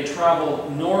on, that they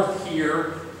traveled north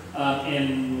here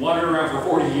and wandered around for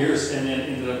 40 years and then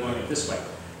ended up going this way.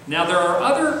 Now, there are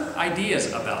other ideas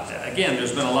about that. Again,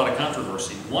 there's been a lot of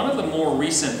controversy. One of the more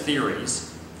recent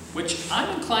theories, which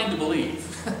I'm inclined to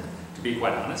believe, to be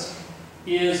quite honest,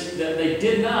 is that they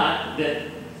did not, that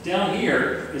down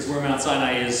here is where Mount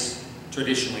Sinai is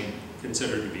traditionally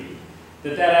considered to be,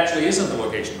 that actually isn't the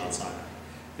location of Mount Sinai.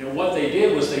 That what they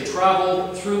did was they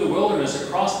traveled through the wilderness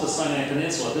across the Sinai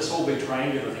Peninsula. This whole big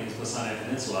triangular thing is the Sinai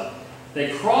Peninsula.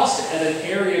 They crossed at an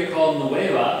area called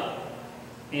Nueva,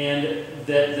 and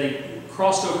that they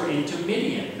crossed over into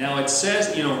Midian. Now it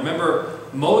says, remember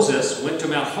Moses went to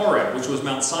Mount Horeb, which was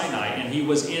Mount Sinai, and he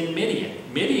was in Midian.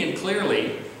 Midian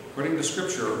clearly, according to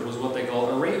Scripture, was what they called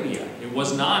Arabia. It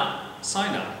was not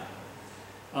Sinai.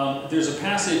 There's a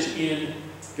passage in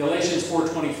Galatians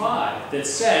 4:25 that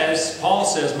says, Paul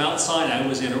says Mount Sinai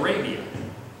was in Arabia.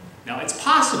 Now it's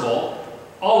possible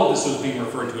all of this was being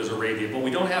referred to as Arabia, but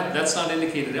we don't have, that's not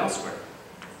indicated elsewhere.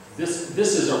 This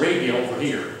is Arabia over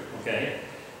here, okay?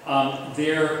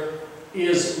 There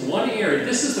is one area,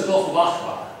 this is the Gulf of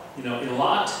Aqaba.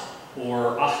 Eilat,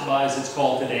 or Aqaba as it's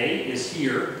called today, is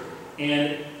here.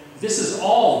 And this is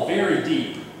all very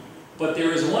deep. But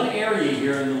there is one area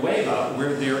here in the Nueva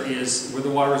where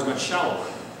the water is much shallower.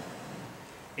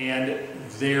 And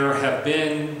there have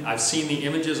been, I've seen the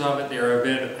images of it, there have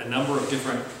been a number of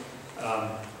different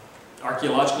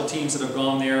archaeological teams that have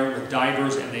gone there with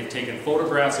divers, and they've taken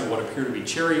photographs of what appear to be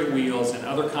chariot wheels and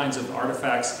other kinds of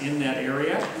artifacts in that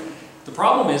area. The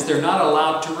problem is they're not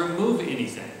allowed to remove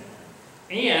anything.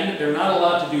 And they're not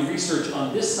allowed to do research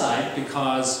on this side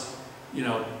because,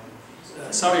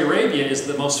 Saudi Arabia is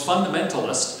the most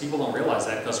fundamentalist, people don't realize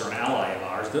that because they're an ally of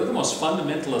ours, they're the most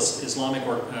fundamentalist Islamic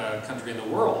country in the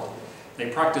world. They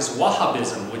practice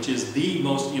Wahhabism, which is the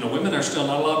most, women are still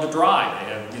not allowed to drive.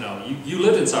 They have, you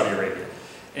lived in Saudi Arabia.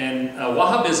 And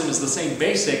Wahhabism is the same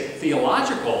basic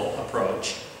theological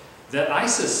approach that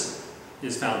ISIS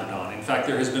is founded on. In fact,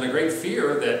 there has been a great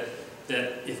fear that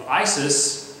if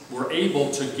ISIS were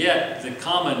able to get the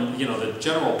common, the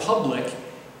general public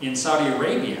in Saudi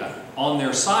Arabia on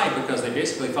their side, because they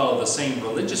basically follow the same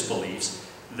religious beliefs,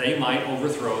 they might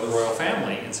overthrow the royal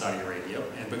family in Saudi Arabia.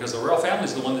 And because the royal family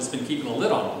is the one that's been keeping a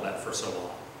lid on all that for so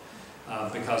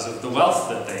long, because of the wealth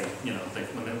that they,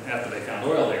 after they found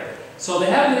oil there. So they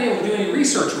haven't been able to do any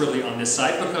research really on this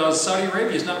site, because Saudi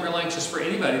Arabia is not real anxious for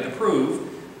anybody to prove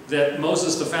that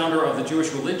Moses, the founder of the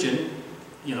Jewish religion,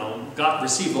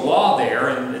 received the law there,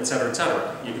 and et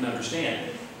cetera, you can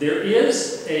understand. There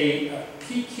is a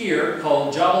peak here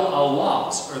called Jabal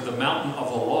al-Laws, or the Mountain of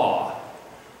the Law,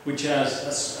 which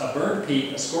has a burned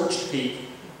peak, a scorched peak,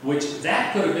 which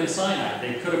that could have been Sinai.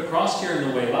 They could have crossed here in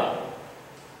the Wayla,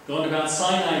 gone to Mount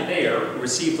Sinai there,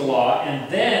 received the law,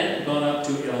 and then gone up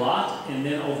to Eilat, and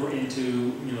then over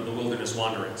into the wilderness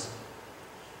wanderings.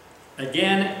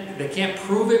 Again, they can't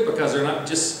prove it because they're not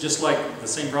just like the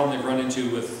same problem they've run into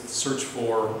with search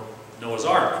for Noah's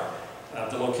Ark.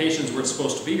 The locations where it's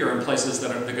supposed to be are in places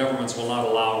that the governments will not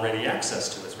allow ready access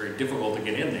to. It's very difficult to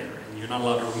get in there, and you're not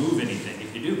allowed to remove anything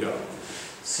if you do go.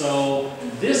 So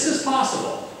this is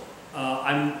possible.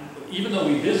 Even though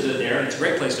we visited there, and it's a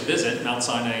great place to visit, Mount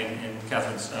Sinai and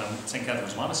St.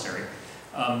 Catherine's Monastery,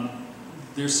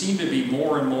 there seemed to be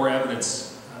more and more evidence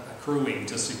accruing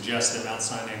to suggest that Mount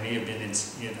Sinai may have been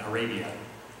in Arabia,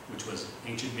 which was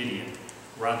ancient Midian,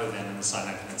 rather than in the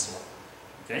Sinai Peninsula.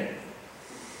 Okay?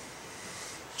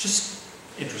 Just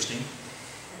interesting.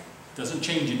 Doesn't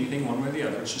change anything one way or the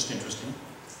other, it's just interesting.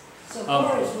 So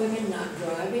far as women not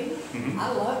driving,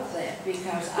 I love that,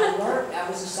 because I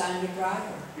was assigned a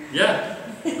driver. Yeah,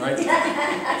 right.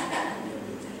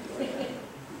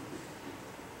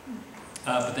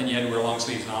 But then you had to wear long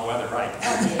sleeves and hot weather, right?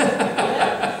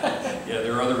 Yeah,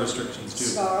 there are other restrictions too.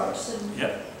 Scarves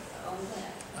and all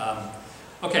that.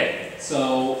 Okay,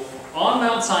 so on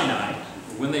Mount Sinai,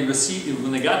 when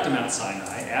they got to Mount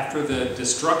Sinai, after the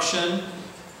destruction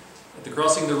at the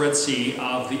crossing of the Red Sea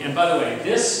and by the way,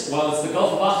 this, while it's the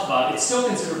Gulf of Aqaba, it's still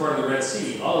considered part of the Red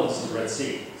Sea. All of this is the Red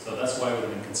Sea. So that's why it would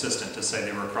have been consistent to say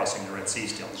they were crossing the Red Sea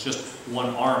still. It's just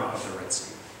one arm of the Red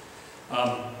Sea.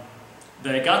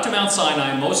 They got to Mount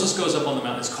Sinai. Moses goes up on the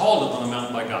mountain. It's called up on the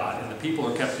mountain by God, and the people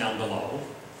are kept down below.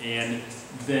 And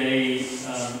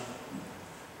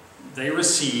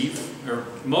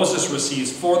Moses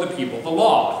receives for the people the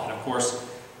law. And of course,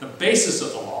 the basis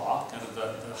of the law, kind of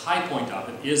the high point of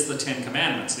it, is the Ten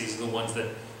Commandments. These are the ones that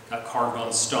got carved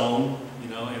on stone,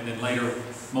 and then later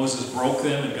Moses broke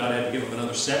them, and God had to give him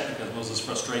another set because Moses'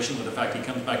 frustration with the fact he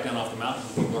comes back down off the mountain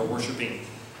and people are worshiping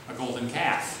a golden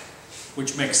calf.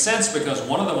 Which makes sense because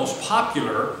one of the most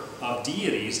popular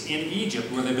deities in Egypt,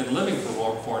 where they've been living for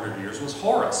 400 years, was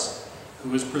Horus, who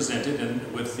was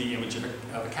presented with the image of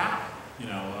a cow.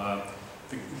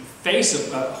 The face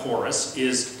of Horus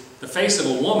is the face of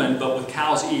a woman, but with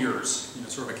cow's ears,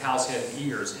 sort of a cow's head and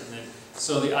ears. And then,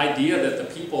 so the idea that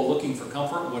the people looking for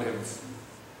comfort would have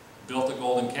built a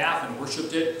golden calf and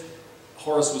worshipped it,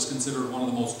 Horus was considered one of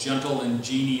the most gentle and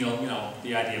genial,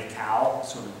 the idea of cow,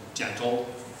 sort of gentle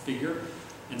figure.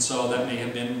 And so that may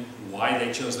have been why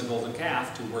they chose the golden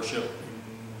calf to worship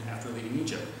after leaving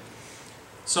Egypt.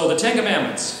 So the Ten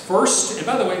Commandments. First, and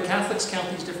by the way, Catholics count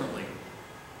these differently.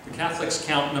 The Catholics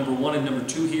count number 1 and number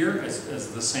 2 here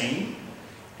as the same.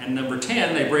 And number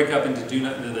 10, they break up into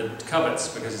the covets,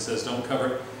 because it says don't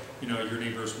covet, your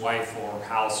neighbor's wife or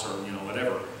house or,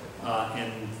 whatever.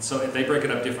 And so they break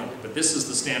it up differently. But this is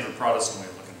the standard Protestant way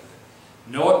of looking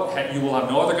at it. You will have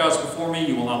no other gods before me.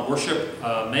 You will not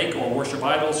make or worship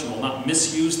idols. You will not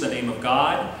misuse the name of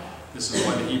God. This is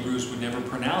why the Hebrews would never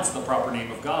pronounce the proper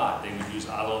name of God. They would use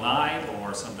Adonai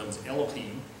or sometimes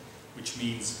Elohim, which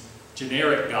means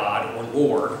generic God or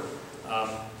Lord,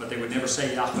 but they would never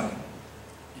say Yahweh.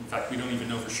 In fact, we don't even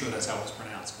know for sure that's how it's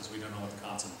pronounced, because we don't know what the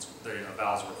consonants, the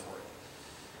vowels were for it.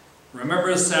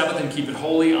 Remember the Sabbath and keep it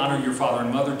holy. Honor your father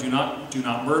and mother. Do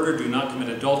not murder. Do not commit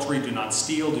adultery. Do not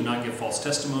steal. Do not give false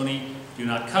testimony. Do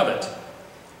not covet.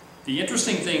 The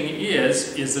interesting thing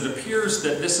is it appears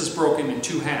that this is broken in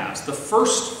 2 halves. The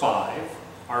first 5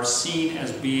 are seen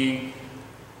as being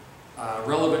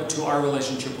relevant to our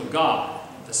relationship with God.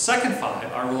 The second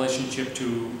 5, our relationship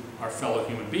to our fellow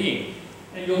human being.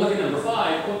 And you'll look at number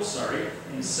 5,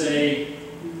 and say,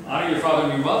 honor your father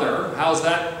and your mother. How's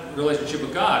that relationship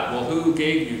with God? Well, who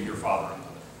gave you your father and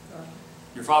mother?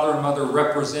 Your father and mother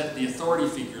represent the authority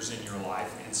figures in your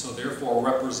life, and so therefore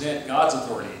represent God's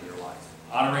authority in your life.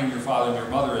 Honoring your father and your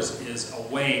mother is a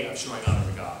way of showing honor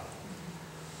to God.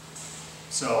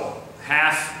 So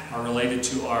half are related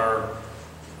to our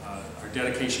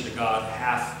dedication to God,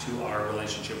 half to our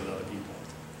relationship with other people.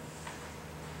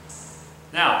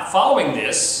 Now, following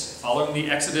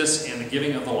the Exodus and the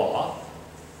giving of the law,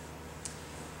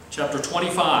 chapter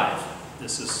 25,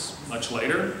 this is much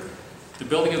later, the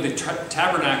building of the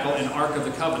tabernacle and Ark of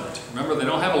the Covenant. Remember, they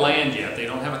don't have a land yet, they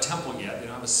don't have a temple yet, they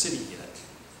don't have a city yet.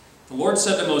 The Lord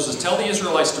said to Moses, "Tell the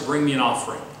Israelites to bring me an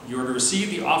offering. You are to receive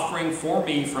the offering for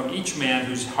me from each man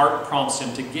whose heart prompts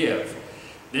him to give.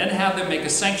 Then have them make a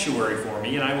sanctuary for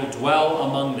me, and I will dwell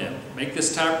among them. Make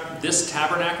this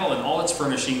tabernacle and all its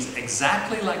furnishings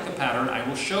exactly like the pattern I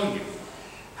will show you.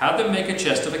 Have them make a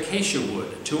chest of acacia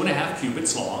wood, 2.5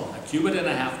 cubits long, 1.5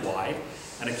 cubits wide,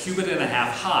 and 1.5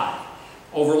 cubits high.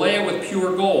 Overlay it with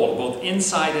pure gold, both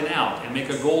inside and out, and make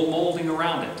a gold molding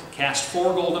around it. Cast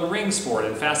 4 golden rings for it,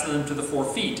 and fasten them to the 4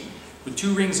 feet, with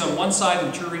 2 rings on one side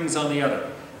and 2 rings on the other.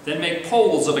 Then make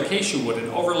poles of acacia wood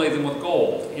and overlay them with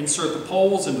gold. Insert the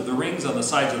poles into the rings on the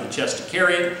sides of the chest to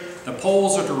carry it. The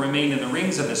poles are to remain in the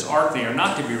rings of this ark; they are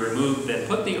not to be removed. Then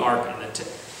put the ark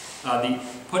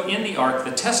put in the ark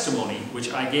the testimony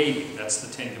which I gave you." That's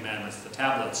the 10 Commandments, the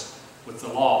tablets with the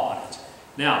law on it.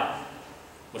 Now,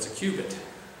 what's a cubit?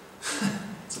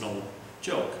 It's an old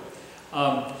joke.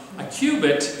 A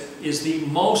cubit is the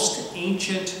most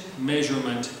ancient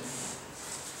measurement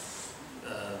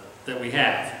that we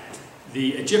have.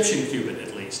 The Egyptian cubit,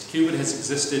 at least. Cubit has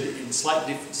existed in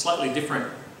slightly different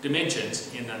dimensions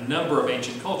in a number of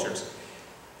ancient cultures.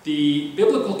 The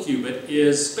biblical cubit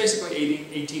is basically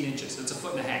 18 inches. That's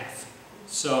 1.5 feet.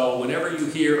 So whenever you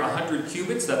hear 100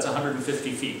 cubits, that's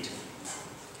 150 feet.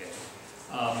 Okay.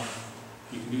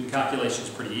 You can do the calculations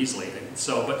pretty easily.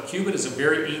 But cubit is a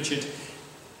very ancient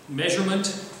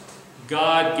measurement.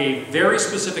 God gave very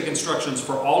specific instructions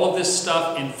for all of this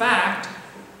stuff. In fact,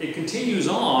 it continues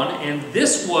on, and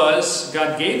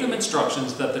God gave them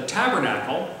instructions that the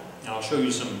tabernacle, and I'll show you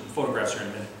some photographs here in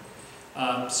a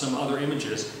minute, some other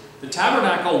images. The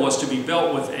tabernacle was to be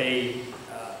built with a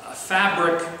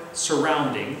fabric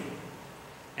surrounding,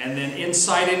 and then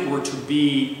inside it were to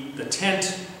be the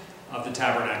tent of the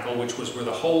tabernacle, which was where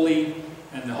the holy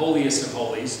and the holiest of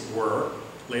holies were.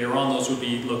 Later on, those would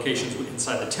be locations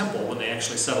inside the temple when they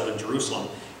actually settled in Jerusalem,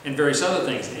 and various other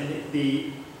things. And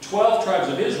the 12 tribes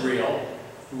of Israel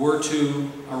were to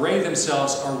array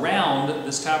themselves around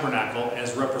this tabernacle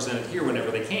as represented here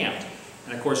whenever they camped.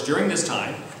 And of course, during this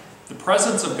time, the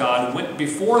presence of God went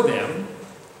before them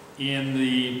in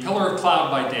the pillar of cloud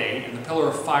by day and the pillar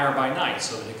of fire by night,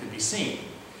 so that it could be seen.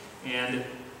 And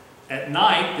at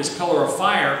night, this pillar of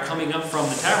fire coming up from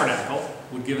the tabernacle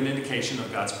would give an indication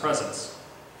of God's presence,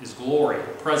 His glory,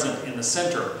 present in the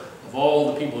center of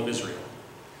all the people of Israel.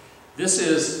 This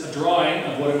is a drawing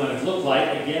of what it might have looked like.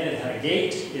 Again, it had a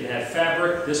gate, it had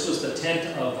fabric. This was the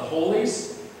tent of the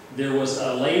holies. There was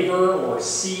a laver or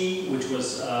sea, which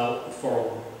was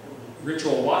for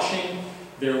ritual washing.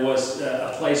 There was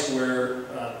a place where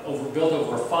built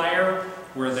over a fire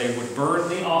where they would burn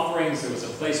the offerings. There was a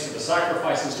place for the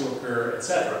sacrifices to occur,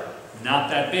 etc. Not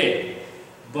that big.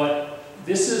 But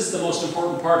this is the most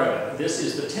important part of it. This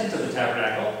is the tent of the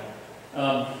tabernacle.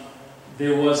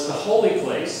 There was the holy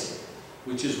place,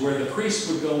 which is where the priests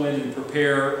would go in and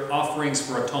prepare offerings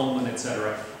for atonement,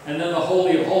 etc. And then the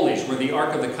Holy of Holies, where the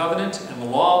Ark of the Covenant and the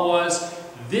law was.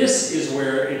 This is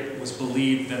where it was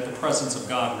believed that the presence of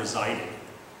God resided.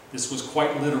 This was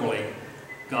quite literally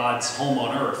God's home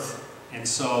on earth. And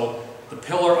so the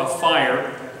pillar of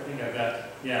fire,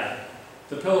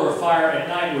 the pillar of fire at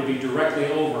night would be directly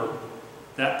over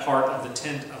that part of the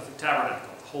tent of the tabernacle,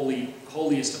 the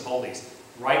holiest of holies,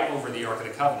 right over the Ark of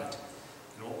the Covenant.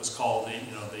 What was called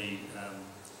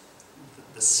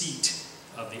the seat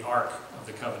of the Ark of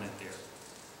the Covenant there.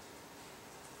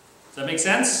 Does that make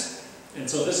sense? And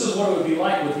so this is what it would be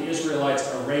like with the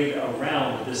Israelites arrayed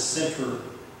around this center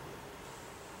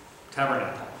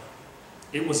tabernacle.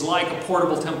 It was like a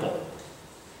portable temple,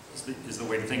 is the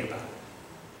way to think about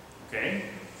it. Okay?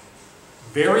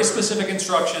 Very specific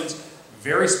instructions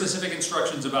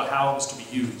about how it was to be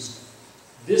used.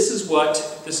 This is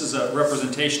a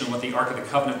representation of what the Ark of the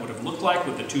Covenant would have looked like,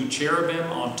 with the 2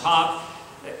 cherubim on top,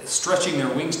 stretching their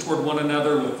wings toward one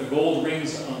another, with the gold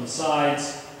rings on the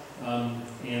sides,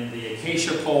 and the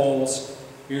acacia poles.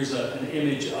 Here's an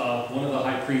image of one of the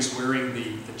high priests wearing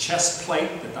the chest plate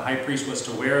that the high priest was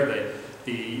to wear,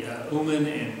 the Urim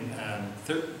and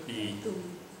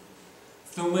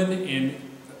Thummim and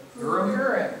Urim?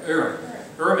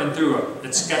 Urim and Thummim.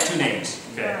 It's got 2 names.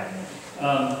 Okay.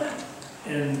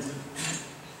 And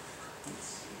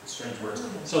Strange words.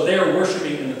 So they are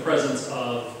worshiping in the presence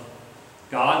of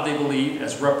God, they believe,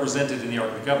 as represented in the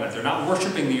Ark of the Covenant. They're not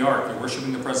worshiping the Ark, they're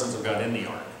worshiping the presence of God in the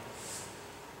Ark.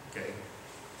 Okay.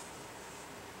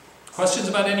 Questions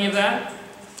about any of that?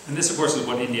 And this, of course, is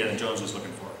what Indiana Jones was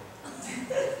looking for.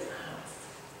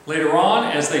 Later on,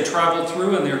 as they traveled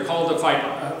through and they're called to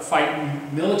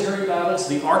fight military battles,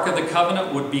 the Ark of the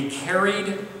Covenant would be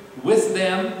carried with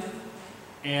them,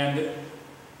 and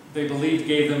they believed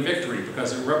gave them victory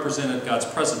because it represented God's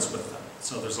presence with them.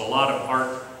 So there's a lot of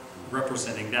art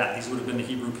representing that. These would have been the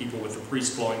Hebrew people with the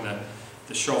priests blowing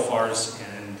the shofars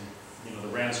and the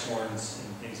ram's horns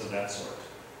and things of that sort.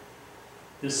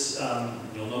 This,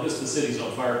 you'll notice the city's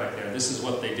on fire back there. This is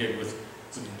what they did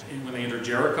when they entered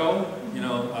Jericho.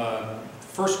 The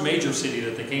first major city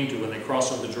that they came to when they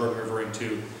crossed over the Jordan River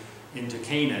into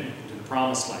Canaan, into the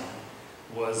Promised Land,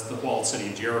 was the walled city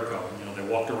of Jericho. They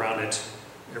walked around it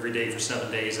every day for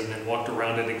 7 days and then walked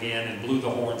around it again and blew the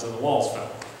horns and the walls fell.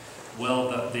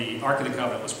 Well, the Ark of the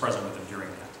Covenant was present with them during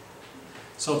that.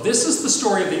 So this is the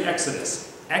story of the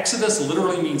Exodus. Exodus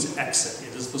literally means exit.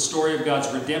 It is the story of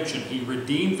God's redemption. He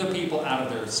redeemed the people out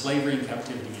of their slavery and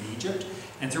captivity in Egypt.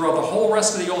 And throughout the whole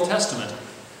rest of the Old Testament,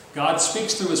 God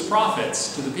speaks through his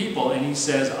prophets to the people, and he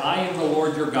says, I am the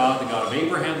Lord your God, the God of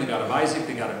Abraham, the God of Isaac,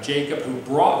 the God of Jacob, who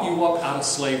brought you up out of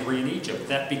slavery in Egypt.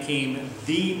 That became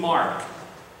the mark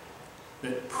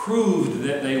that proved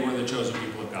that they were the chosen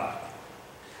people of God.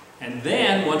 And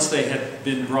then, once they had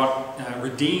been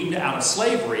redeemed out of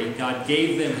slavery, God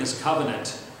gave them his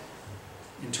covenant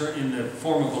in the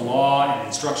form of the law and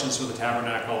instructions for the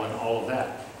tabernacle and all of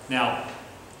that. Now,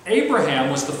 Abraham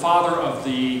was the father of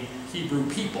the Hebrew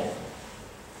people.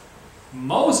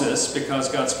 Moses,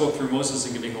 because God spoke through Moses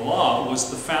in giving the law,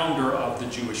 was the founder of the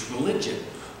Jewish religion.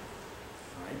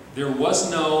 Right? There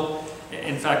was no,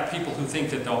 in fact, people who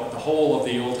think that the whole of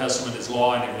the Old Testament is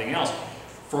law and everything else,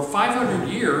 for 500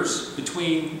 years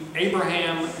between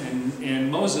Abraham and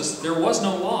Moses, there was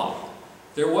no law.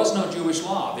 There was no Jewish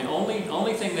law. The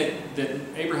only thing that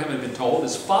Abraham had been told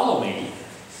is, follow me,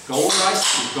 go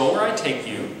where I take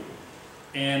you,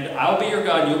 and I'll be your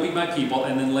God, you'll be my people.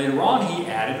 And then later on he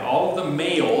added all of the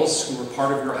males who were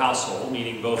part of your household,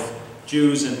 meaning both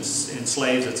Jews and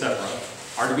slaves, etc.,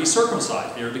 are to be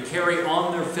circumcised. They are to carry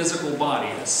on their physical body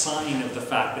a sign of the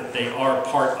fact that they are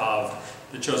part of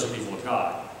the chosen people of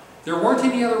God. There weren't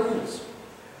any other rules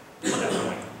at that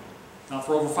point. Not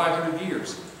for over 500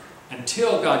 years.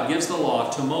 Until God gives the law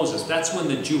to Moses. That's when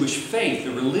the Jewish faith,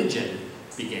 the religion,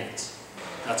 begins.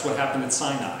 That's what happened at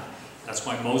Sinai. That's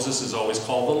why Moses is always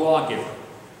called the lawgiver.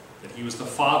 That he was the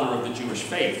father of the Jewish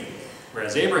faith,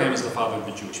 whereas Abraham is the father of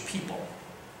the Jewish people.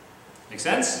 Make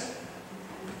sense?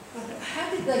 How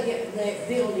did they get there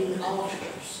building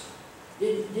altars?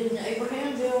 Didn't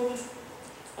Abraham build?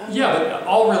 Yeah, but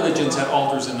all religions had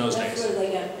altars in those days. That's where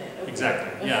they got that. Okay.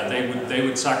 Exactly. Yeah, they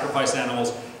would sacrifice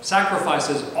animals. Sacrifice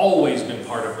has always been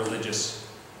part of religious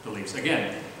beliefs.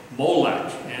 Again,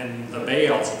 Molech and the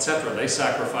Baals, etc., they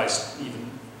sacrificed even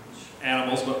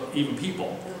animals, but even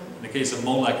people. In the case of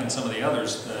Molech and some of the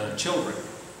others, the children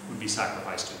would be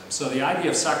sacrificed to them. So the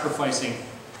idea of sacrificing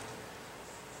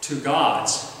to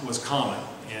gods was common,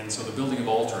 and so the building of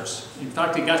altars. In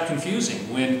fact, it got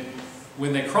confusing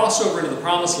when they crossed over into the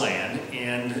Promised Land,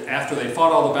 and after they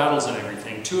fought all the battles and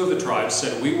everything, two of the tribes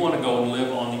said, we want to go and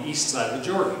live on the east side of the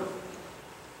Jordan.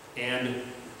 And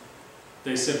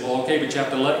they said, well, okay, but you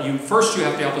have to first you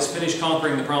have to help us finish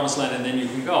conquering the Promised Land, and then you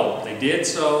can go. They did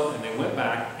so, and they went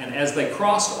back, and as they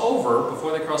crossed over,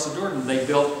 before they crossed the Jordan, they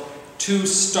built two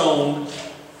stone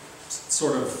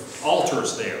sort of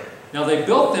altars there. Now, they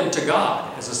built them to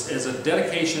God as a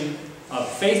dedication of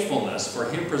faithfulness for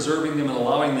him preserving them and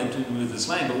allowing them to move this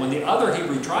land. But when the other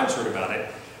Hebrew tribes heard about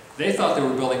it, they thought they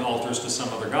were building altars to some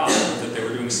other god, that they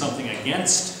were doing something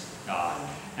against God.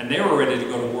 And they were ready to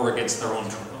go to war against their own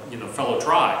fellow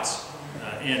tribes.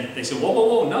 And they said, whoa, whoa,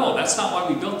 whoa, no, that's not why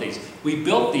we built these. We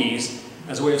built these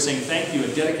as a way of saying thank you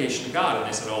and dedication to God. And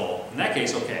they said, oh, in that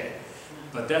case, okay.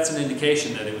 But that's an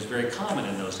indication that it was very common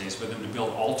in those days for them to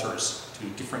build altars to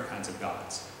different kinds of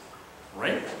gods.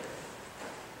 Right?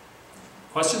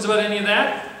 Questions about any of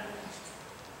that?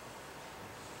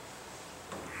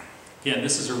 Again,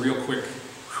 this is a real quick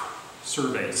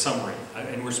survey, summary.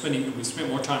 And we spent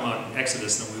more time on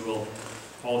Exodus than we will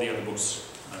all the other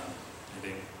books, I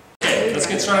think. Okay, let's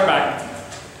get started back.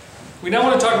 We now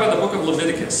want to talk about the book of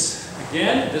Leviticus.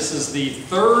 Again, this is the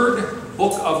third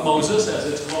book of Moses, as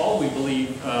it's called. We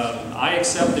believe, I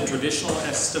accept the traditional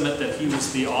estimate that he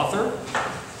was the author.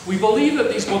 We believe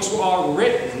that these books were all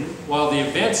written while the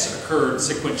events occurred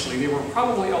sequentially. They were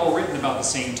probably all written about the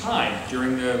same time,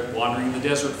 during the wandering in the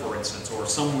desert, for instance, or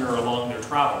somewhere along their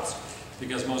travels,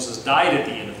 because Moses died at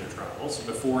the end of their travels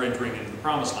before entering into the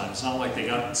Promised Land. It's not like they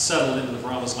got settled into the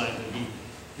Promised Land and he,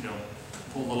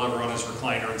 pulled the lever on his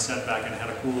recliner and sat back and had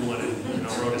a cool and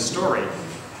wrote his story.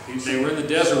 They were in the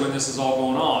desert when this is all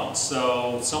going on.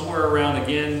 So somewhere around,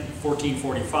 again,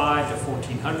 1445 to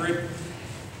 1400.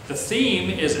 The theme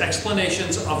is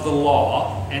explanations of the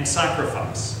law and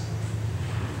sacrifice.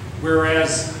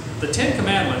 Whereas the Ten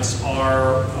Commandments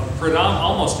are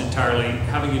almost entirely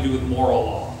having to do with moral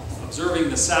law. Observing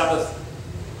the Sabbath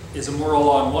is a moral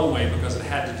law in one way because it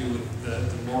had to do with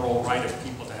the moral right of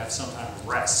people to have some kind of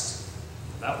rest.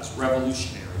 That was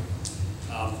revolutionary.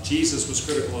 Jesus was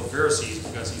critical of Pharisees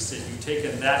because he said, you've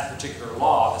taken that particular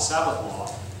law, the Sabbath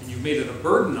law, and you've made it a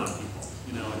burden on people.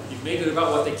 You've made it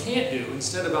about what they can't do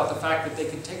instead about the fact that they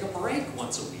can take a break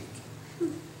once a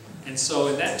week. And so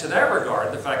to that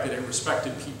regard, the fact that it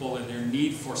respected people and their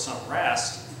need for some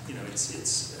rest,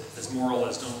 it's as moral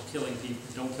as don't kill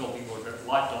people or don't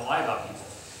lie about people.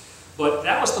 But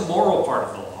that was the moral part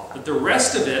of the law. But the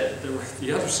rest of it,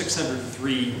 the other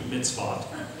 603 mitzvot,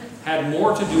 had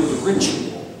more to do with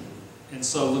ritual. And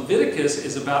so Leviticus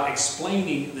is about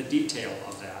explaining the detail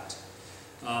of that.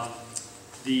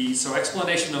 So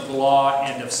explanation of the law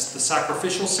and of the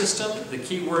sacrificial system. The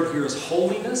key word here is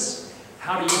holiness.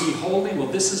 How do you be holy? Well,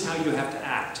 this is how you have to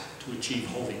act to achieve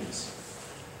holiness.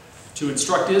 To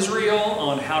instruct Israel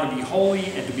on how to be holy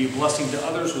and to be a blessing to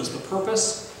others was the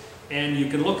purpose. And you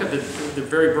can look at the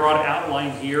very broad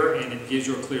outline here, and it gives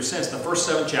you a clear sense. The first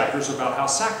 7 chapters are about how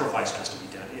sacrifice has to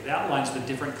be done. It outlines the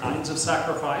different kinds of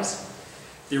sacrifice.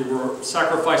 There were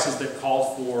sacrifices that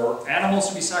called for animals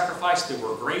to be sacrificed. There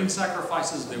were grain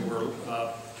sacrifices.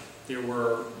 There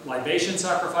were libation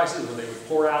sacrifices where they would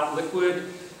pour out liquid,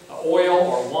 oil,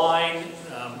 or wine.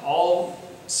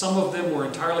 Some of them were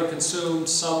entirely consumed.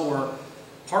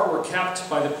 Part were kept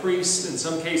by the priests. In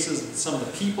some cases, some of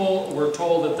the people were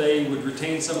told that they would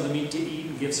retain some of the meat to eat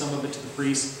and give some of it to the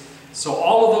priests. So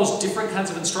all of those different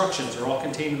kinds of instructions are all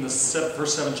contained in the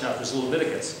first 7 chapters of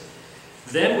Leviticus.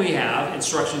 Then we have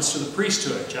instructions to the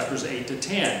priesthood, chapters 8 to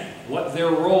 10, what their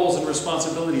roles and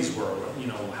responsibilities were,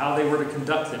 how they were to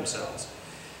conduct themselves.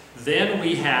 Then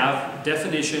we have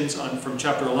definitions from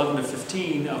chapter 11 to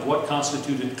 15 of what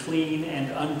constituted clean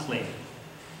and unclean.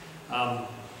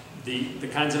 The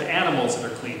kinds of animals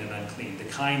that are clean and unclean, the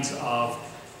kinds of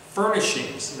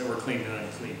furnishings that were clean and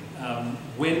unclean,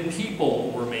 when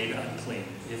people were made unclean,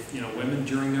 if women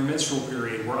during their menstrual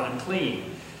period were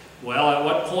unclean. Well, at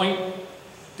what point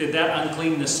did that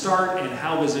uncleanness start, and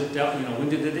how was it dealt? When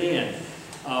did it end?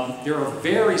 There are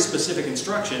very specific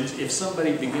instructions if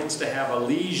somebody begins to have a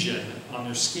lesion on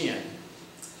their skin.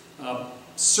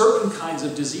 Certain kinds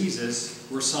of diseases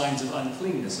were signs of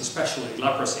uncleanness, especially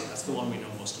leprosy. That's the one we know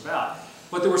most about.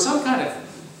 But there were some kind of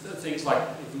things like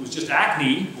if it was just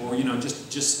acne, or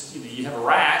just you have a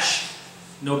rash,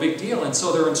 no big deal. And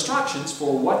so there are instructions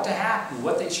for what to happen,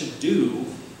 what they should do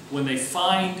when they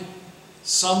find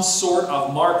some sort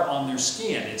of mark on their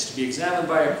skin. It's to be examined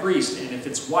by a priest, and if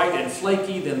it's white and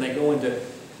flaky, then they go into,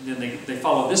 they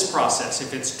follow this process.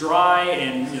 If it's dry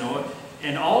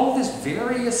and all of these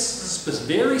very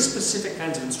specific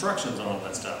kinds of instructions on all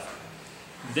that stuff.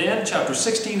 Then chapter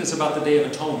 16 is about the Day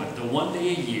of Atonement, the one day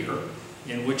a year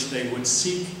in which they would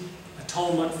seek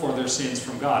atonement for their sins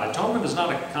from God. Atonement is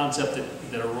not a concept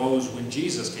that arose when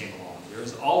Jesus came along.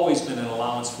 There's always been an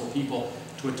allowance for people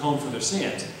to atone for their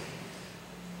sins.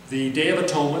 The Day of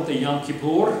Atonement, the Yom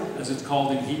Kippur, as it's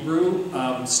called in Hebrew,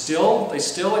 they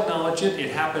still acknowledge it.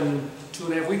 It happened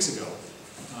 2.5 weeks ago.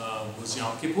 Was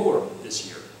Yom Kippur this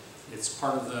year. It's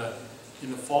part of in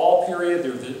the fall period,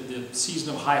 the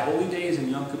season of high holy days,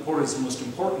 and Yom Kippur is the most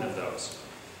important of those.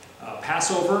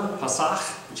 Passover,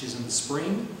 Pasach, which is in the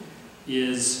spring,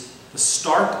 is the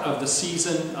start of the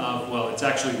season of, well, it's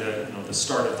actually the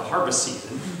start of the harvest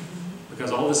season,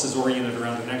 because all this is oriented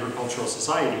around an agricultural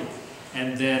society.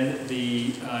 And then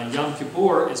the Yom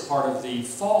Kippur is part of the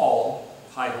fall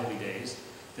high holy days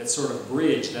that sort of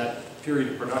bridge that period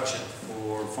of production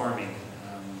for farming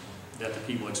that the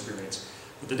people experience.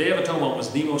 But the Day of Atonement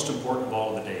was the most important of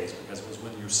all of the days because it was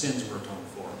when your sins were atoned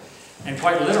for. And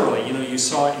quite literally, you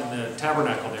saw in the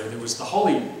tabernacle there was the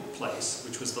holy place,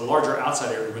 which was the larger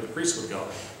outside area where the priests would go.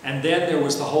 And then there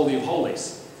was the Holy of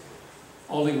Holies.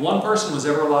 Only one person was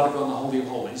ever allowed to go in the Holy of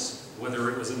Holies,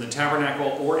 whether it was in the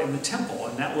tabernacle or in the temple,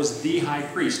 and that was the high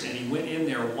priest. And he went in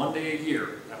there one day a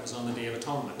year. That was on the Day of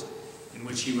Atonement, in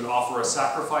which he would offer a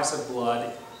sacrifice of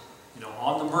blood,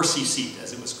 on the mercy seat,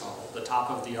 as it was called, the top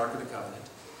of the Ark of the Covenant.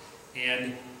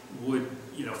 and would,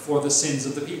 for the sins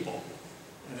of the people.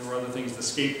 And there were other things, the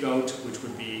scapegoat, which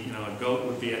would be, a goat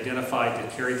would be identified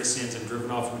to carry the sins and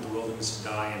driven off into the wilderness to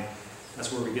die, and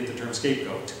that's where we get the term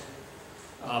scapegoat.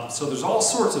 So there's all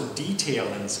sorts of detail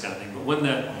in this kind of thing, but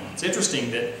it's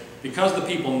interesting that because the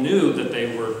people knew that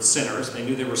they were sinners, they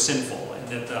knew they were sinful, and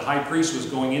that the high priest was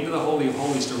going into the Holy of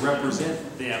Holies to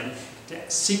represent them,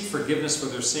 to seek forgiveness for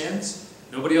their sins.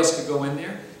 Nobody else could go in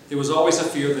there. There was always a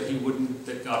fear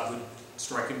that God would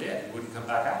strike him dead. He wouldn't come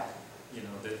back out.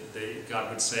 God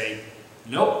would say,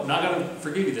 nope, not going to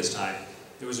forgive you this time.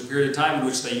 There was a period of time in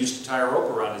which they used to tie a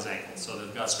rope around his ankle, so that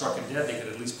if God struck him dead, they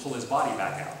could at least pull his body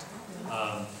back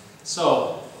out.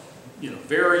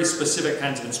 Very specific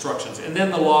kinds of instructions. And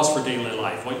then the laws for daily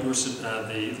life.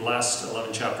 The last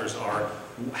 11 chapters are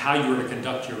how you are to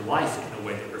conduct your life in a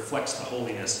way that reflects the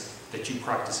holiness that you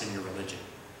practice in your religion.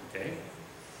 Okay?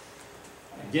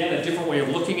 Again, a different way of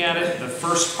looking at it. The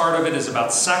first part of it is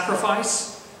about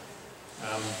sacrifice.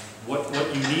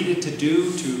 What you needed to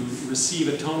do to receive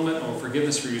atonement or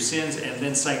forgiveness for your sins, and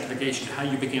then sanctification, how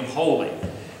you became holy.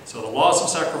 So the laws of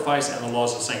sacrifice and the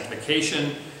laws of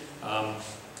sanctification.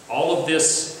 All of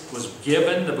this was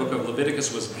given, the book of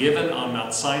Leviticus was given on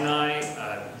Mount Sinai.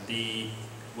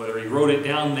 Whether he wrote it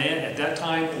down then at that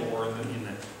time or in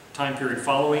the time period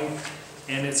following.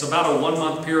 And it's about a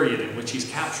 1-month period in which he's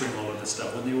capturing all of this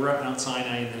stuff when they were at Mount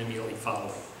Sinai and then immediately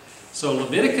following. So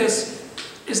Leviticus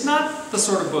is not the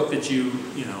sort of book that you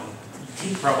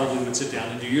probably would sit down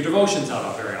and do your devotions out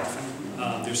of very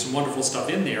often. There's some wonderful stuff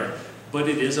in there, but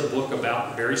it is a book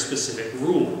about very specific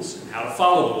rules and how to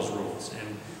follow those rules.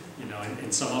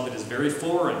 And some of it is very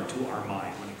foreign to our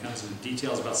mind when it comes to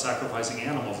details about sacrificing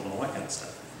animals and all that kind of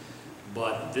stuff.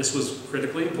 But this was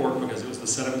critically important because it was the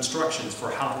set of instructions for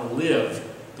how to live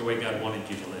the way God wanted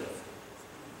you to live.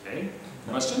 Okay?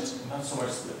 Questions? Not so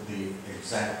much the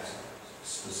exact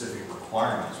specific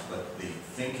requirements, but the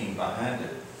thinking behind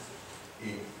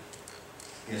it.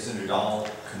 Isn't it all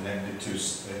connected to,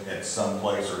 at some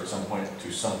place or at some point,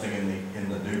 to something in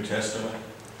the New Testament,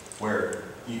 where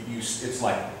it's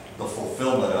like the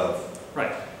fulfillment of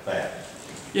that?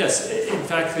 Yes. In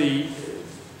fact,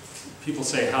 people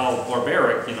say how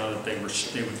barbaric, that they would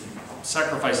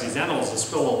sacrifice these animals and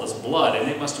spill all this blood, and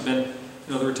it must have been,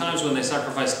 there were times when they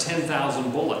sacrificed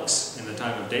 10,000 bullocks in the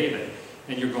time of David,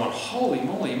 and you're going, holy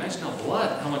moly, imagine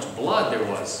how much blood there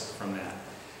was from that.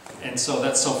 And so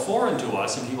that's so foreign to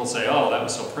us, and people say, oh, that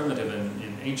was so primitive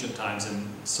in ancient times, and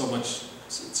it's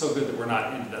so good that we're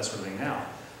not into that sort of thing now.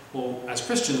 Well, as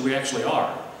Christians, we actually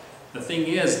are. The thing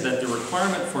is that the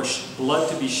requirement for blood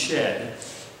to be shed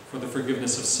for the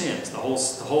forgiveness of sins, the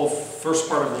whole first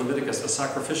part of Leviticus, the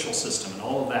sacrificial system and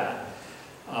all of that,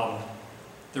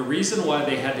 the reason why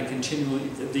they had to continually,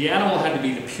 the animal had to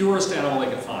be the purest animal they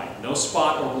could find, no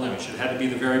spot or blemish. It had to be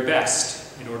the very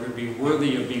best in order to be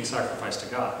worthy of being sacrificed to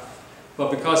God. But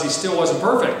because he still wasn't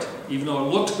perfect, even though it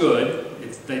looked good,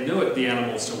 they knew the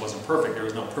animal still wasn't perfect. There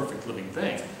was no perfect living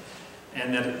thing.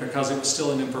 And that because it was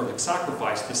still an imperfect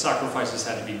sacrifice, the sacrifices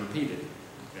had to be repeated.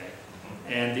 Okay?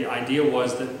 And the idea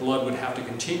was that blood would have to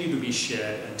continue to be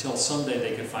shed until someday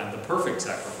they could find the perfect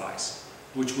sacrifice,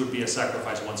 which would be a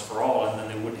sacrifice once for all, and then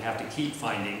they wouldn't have to keep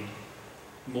finding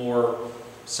more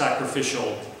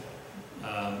sacrificial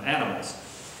animals.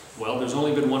 Well, there's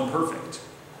only been one perfect,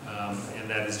 and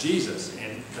that is Jesus.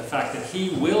 And the fact that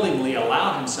he willingly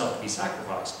allowed himself to be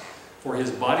sacrificed, for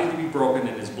his body to be broken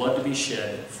and his blood to be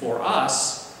shed for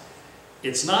us,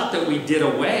 it's not that we did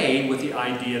away with the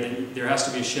idea that there has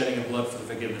to be a shedding of blood for the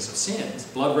forgiveness of sins.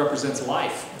 Blood represents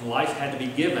life, and life had to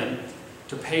be given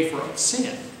to pay for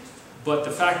sin. But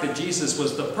the fact that Jesus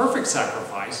was the perfect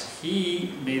sacrifice,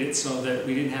 he made it so that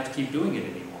we didn't have to keep doing it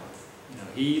anymore.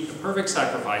 The perfect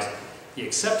sacrifice, he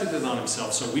accepted it on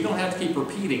himself, so we don't have to keep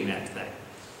repeating that thing.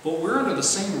 But we're under the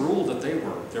same rule that they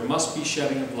were. There must be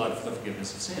shedding of blood for the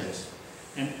forgiveness of sins.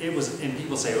 And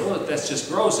people say, oh, that's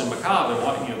just gross and macabre,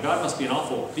 and God must be an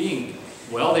awful being.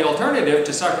 Well, the alternative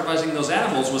to sacrificing those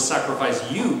animals was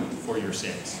sacrifice you for your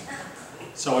sins.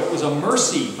 So it was a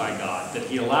mercy by God that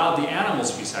he allowed the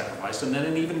animals to be sacrificed, and then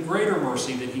an even greater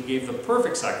mercy that he gave the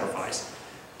perfect sacrifice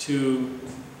to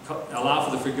allow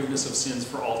for the forgiveness of sins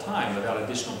for all time without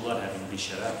additional blood having to be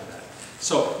shed after that.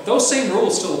 So those same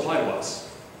rules still apply to us.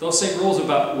 Those same rules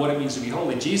about what it means to be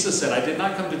holy. Jesus said, I did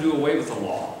not come to do away with the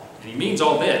law. And he means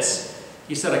all this.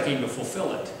 He said, I came to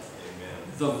fulfill it.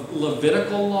 Amen. The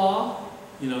Levitical law,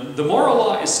 the moral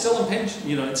law is still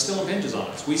it still impinges on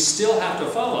us. We still have to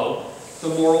follow the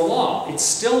moral law. It's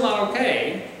still not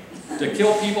okay to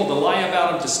kill people, to lie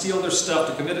about them, to steal their stuff,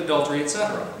 to commit adultery,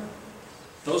 etc.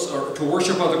 Those are to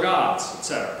worship other gods,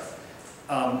 etc.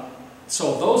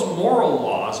 so those moral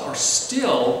laws are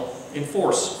still in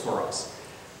force for us.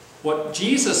 What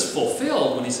Jesus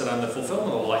fulfilled when he said, I'm the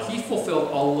fulfillment of the law, he fulfilled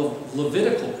all of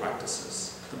Levitical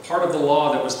practices. The part of the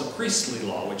law that was the priestly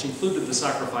law, which included the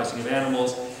sacrificing of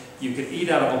animals. You could eat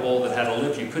out of a bowl that had a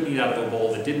lip. You couldn't eat out of a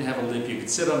bowl that didn't have a lip. You could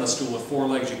sit on the stool with 4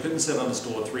 legs. You couldn't sit on the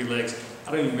stool with 3 legs.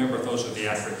 I don't even remember if those are the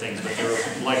accurate things, but they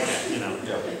were like that, you know.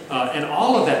 And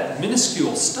all of that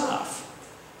minuscule stuff,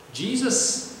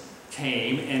 Jesus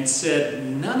came and said,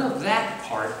 none of that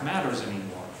part matters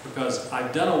anymore, because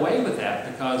I've done away with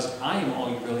that, because I am all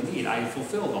you really need. I have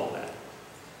fulfilled all that.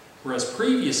 Whereas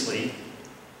previously,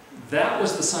 that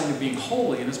was the sign of being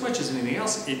holy, and as much as anything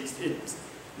else,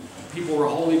 people were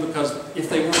holy because if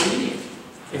they were obedient.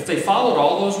 If they followed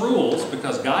all those rules,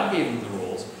 because God gave them the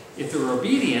rules, if they were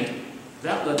obedient,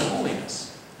 that led to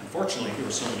holiness. Unfortunately, there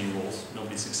were so many rules,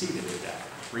 nobody succeeded at that,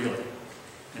 really.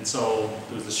 And so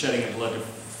there was the shedding of blood to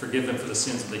forgive them for the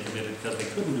sins that they committed because they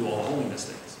couldn't do all the holiness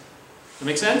things. Does that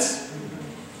make sense?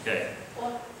 Okay.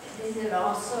 Well, is it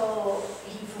also,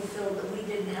 he fulfilled that we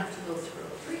didn't have to go through a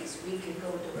priest, we could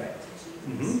go direct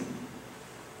to Jesus.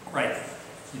 Right.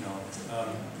 You know,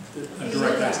 a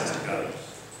direct access to God.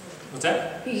 What's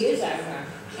that? He is our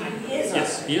high priest. He is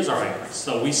Yes, he is our high priest.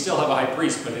 So we still have a high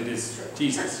priest, but it is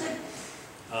Jesus.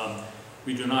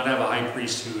 We do not have a high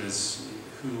priest who is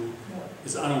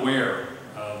unaware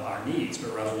of our needs,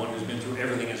 but rather one who's been through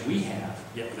everything as we have,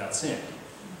 yet without sin,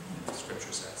 the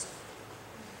Scripture says.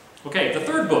 Okay, the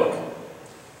third book,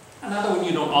 another one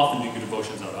you don't often do your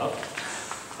devotions out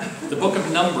of, the book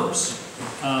of Numbers.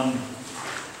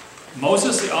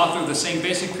 Moses, the author of the same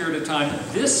basic period of time.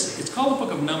 It's called the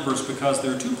book of Numbers because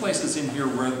there are 2 places in here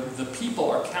where the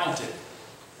people are counted.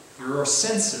 There are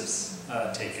census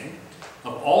taken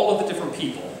of all of the different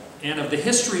people and of the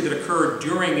history that occurred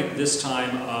during this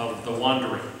time of the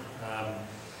wandering.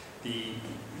 The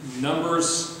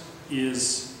Numbers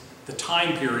is the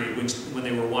time period when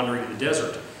they were wandering in the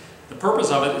desert. The purpose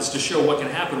of it is to show what can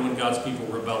happen when God's people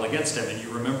rebel against him. And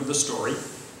you remember the story.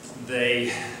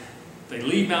 They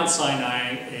leave Mount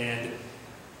Sinai, and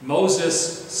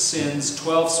Moses sends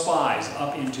 12 spies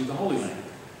up into the Holy Land,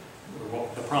 or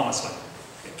the Promised Land,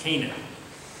 Canaan,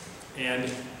 and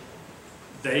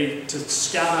to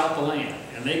scout out the land.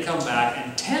 And they come back,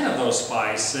 and 10 of those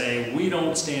spies say, we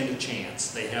don't stand a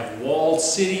chance. They have walled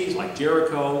cities like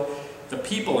Jericho. The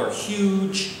people are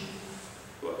huge.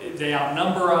 They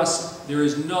outnumber us. There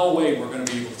is no way we're going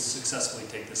to be able to successfully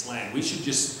take this land. We should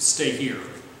just stay here.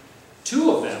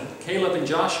 2 of them, Caleb and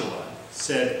Joshua,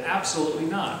 said, absolutely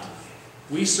not.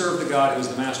 We serve the God who is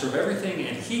the master of everything,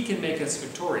 and he can make us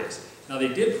victorious. Now, they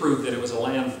did prove that it was a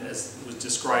land, as was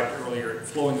described earlier,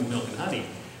 flowing with milk and honey.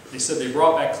 They said they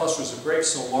brought back clusters of grapes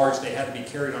so large they had to be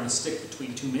carried on a stick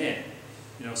between 2 men.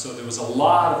 You know, so there was a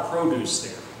lot of produce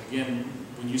there. Again,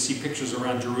 when you see pictures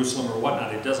around Jerusalem or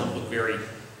whatnot, it doesn't look very,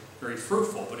 very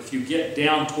fruitful. But if you get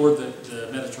down toward the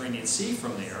Mediterranean Sea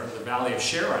from there, the Valley of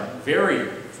Sharon, very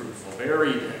fruitful,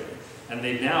 and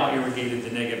they've now irrigated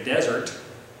the Negev Desert,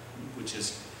 which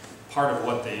is part of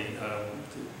what the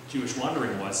Jewish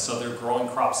wandering was. So they're growing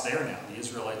crops there now. The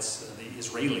Israelis,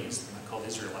 they're not called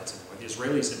Israelites anymore. The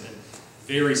Israelis have been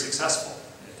very successful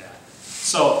at that.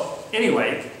 So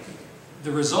anyway,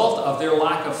 the result of their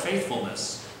lack of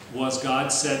faithfulness was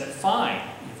God said, fine,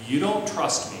 if you don't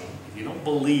trust me, if you don't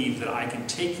believe that I can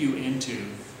take you into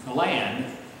the land,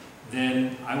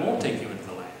 then I won't take you into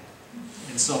the land.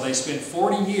 And so they spent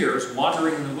 40 years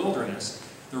wandering in the wilderness.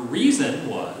 The reason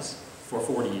was, for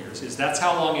 40 years, is that's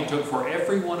how long it took for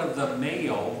every one of the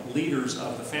male leaders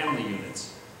of the family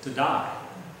units to die,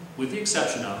 with the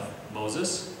exception of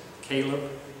Moses, Caleb,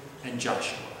 and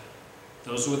Joshua.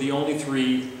 Those were the only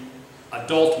 3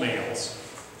 adult males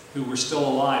who were still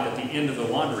alive at the end of the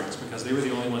wanderings, because they were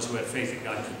the only ones who had faith that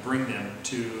God could bring them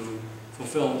to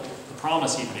fulfill the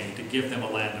promise he'd made to give them a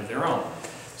land of their own.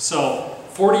 So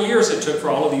 40 years it took for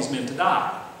all of these men to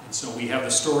die. And so we have the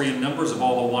story in Numbers of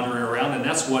all the wandering around, and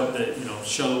that's what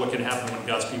show what can happen when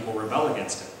God's people rebel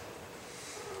against him.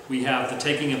 We have the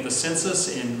taking of the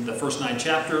census in the first 9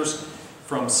 chapters.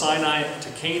 From Sinai to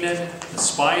Canaan, the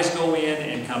spies go in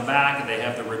and come back, and they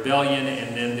have the rebellion,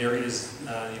 and then there is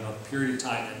a period of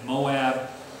time in Moab.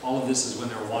 All of this is when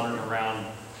they're wandering around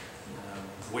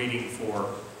waiting for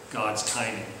God's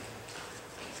timing.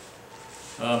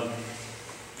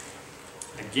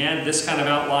 Again, this kind of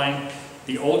outline,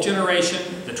 the old generation,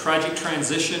 the tragic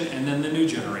transition, and then the new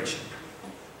generation.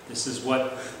 This is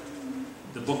what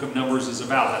the book of Numbers is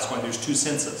about. That's why there's 2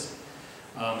 censuses.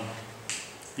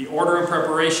 The order and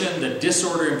preparation, the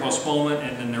disorder and postponement,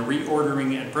 and then the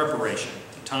reordering and preparation.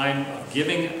 The time of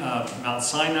giving Mount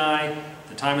Sinai,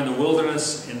 the time in the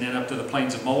wilderness, and then up to the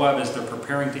plains of Moab as they're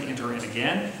preparing to enter in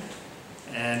again.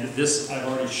 And this I've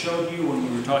already showed you when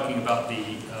we were talking about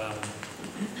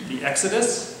the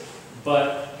Exodus,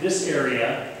 but this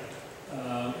area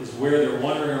is where they're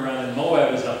wandering around, and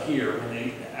Moab is up here when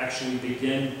they actually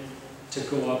begin to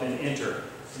go up and enter.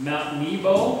 Mount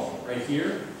Nebo, right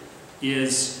here,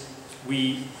 is,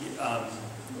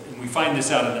 and we find this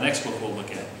out in the next book we'll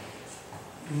look at.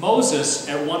 Moses,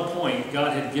 at one point,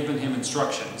 God had given him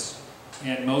instructions,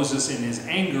 and Moses, in his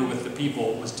anger with the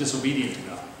people, was disobedient to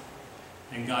God.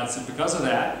 And God said, because of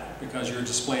that, because you're a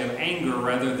display of anger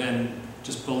rather than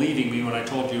just believing me when I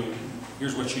told you,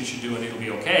 here's what you should do and it'll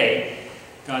be okay,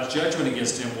 God's judgment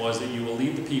against him was that you will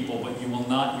lead the people, but you will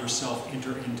not yourself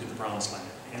enter into the promised land.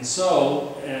 And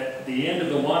so, at the end of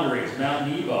the wanderings, Mount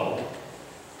Nebo,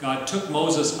 God took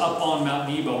Moses up on Mount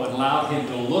Nebo and allowed him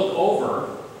to look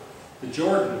over the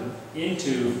Jordan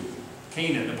into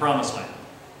Canaan, the promised land,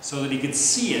 so that he could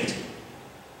see it,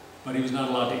 but he was not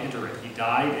allowed to enter it. He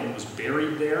died and was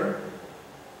buried there.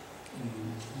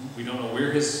 We don't know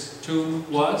where his tomb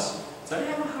was. I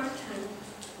have a hard time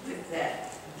with that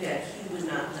he would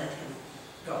not let him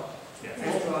go. Yeah.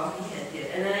 After all he did.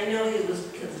 And I know it was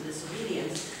because of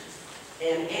disobedience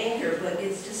and anger, but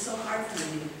it's just so hard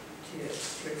for me to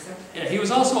accept that. Yeah, he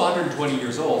was also 120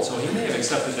 years old, so he may have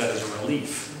accepted that as a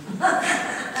relief.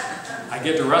 I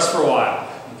get to rest for a while,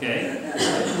 okay?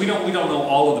 We don't know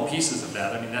all of the pieces of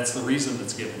that. I mean, that's the reason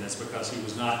that's given. That's because he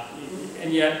was not,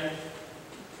 and yet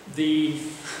the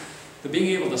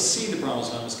being able to see the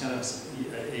promised land was kind of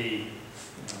a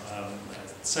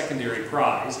secondary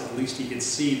prize. At least he could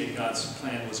see that God's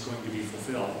plan was going to be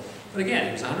fulfilled. But again,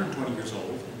 he was 120 years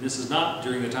old, and this is not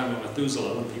during the time of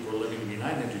Methuselah when people were living to be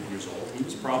 900 years old. He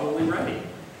was probably ready.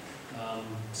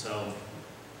 So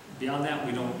beyond that,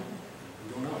 we don't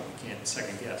know. We can't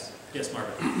second guess. Yes,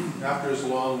 Margaret. After his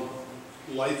long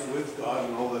life with God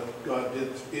and all that God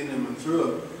did in him and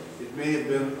through him, it may have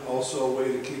been also a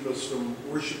way to keep us from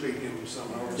worshiping him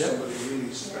somehow, or somebody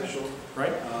really special.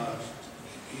 Right.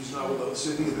 He's not without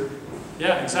sin either.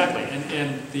 Yeah, exactly.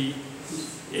 And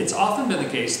it's often been the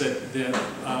case that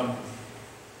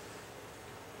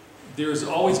there's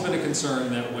always been a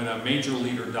concern that when a major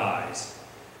leader dies,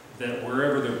 that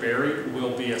wherever they're buried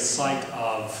will be a site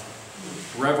of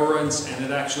reverence, and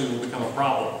it actually will become a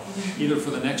problem, either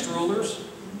for the next rulers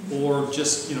or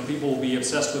just, people will be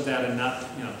obsessed with that and not,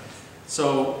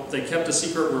 So they kept a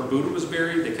secret where Buddha was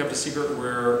buried. They kept a secret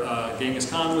where Genghis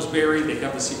Khan was buried. They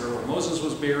kept a secret where Moses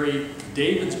was buried.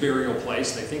 David's burial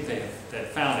place, they think they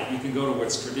found it. You can go to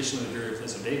what's traditionally the burial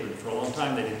place of David. For a long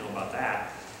time, they didn't know about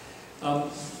that.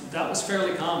 That was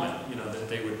fairly common, that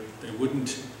they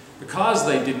wouldn't, because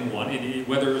they didn't want it,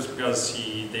 whether it was because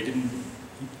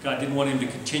God didn't want him to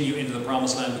continue into the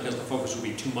promised land because the focus would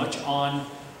be too much on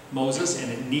Moses,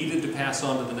 and it needed to pass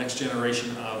on to the next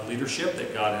generation of leadership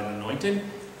that God had anointed.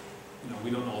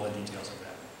 We don't know all the details of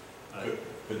that.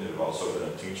 Couldn't it have also been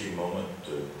a teaching moment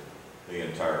to the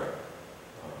entire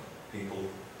people?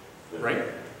 Right.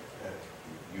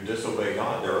 You disobey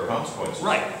God, there are consequences.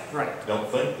 Right. Don't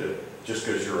think that just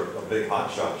because you're a big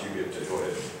hotshot, you get to go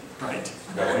ahead Right.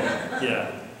 and go in.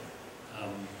 Yeah.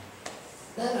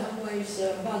 That always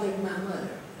bothered my mother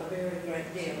a very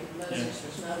great deal. Moses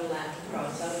was not allowed to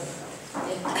cross over.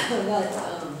 But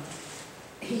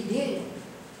he did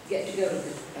get to go to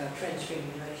the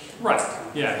Transfiguration. Right.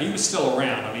 Yeah, he was still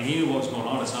around. I mean, he knew what was going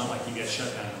on. It's not like he got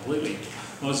shut down completely.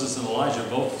 Moses and Elijah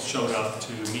both showed up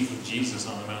to meet with Jesus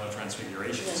on the Mount of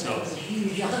Transfiguration. And So that was a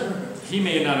huge honor. he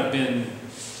may not have been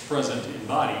present in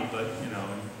body, but in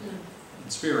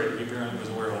spirit, he apparently was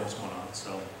aware of what was going on.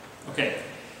 So, okay.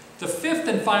 The fifth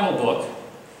and final book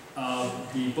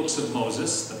of the books of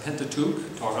Moses, the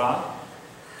Pentateuch, Torah,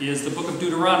 is the book of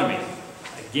Deuteronomy.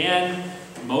 Again,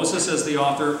 Moses as the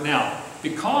author. Now,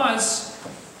 because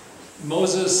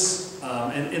Moses,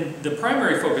 and the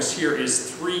primary focus here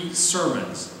is 3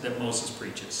 sermons that Moses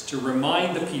preaches to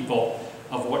remind the people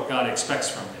of what God expects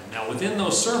from them. Now, within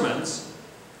those sermons,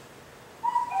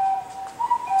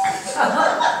 is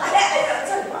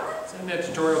that an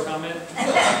editorial comment?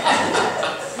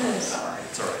 It's all right.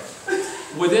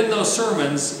 Within those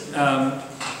sermons,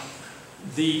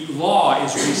 the law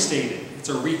is restated. It's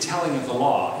a retelling of the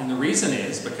law. And the reason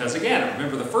is because, again,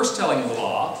 remember the first telling of the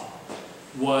law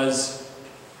was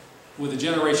with a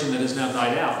generation that has now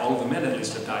died out. All of the men at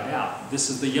least have died out. This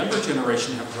is the younger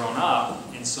generation have grown up.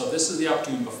 And so this is the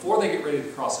opportunity before they get ready to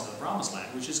cross into the promised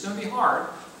land, which is going to be hard.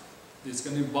 It's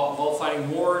going to involve fighting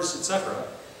wars, etc.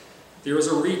 There is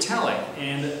a retelling,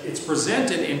 and it's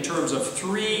presented in terms of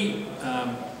 3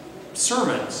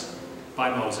 sermons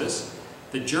by Moses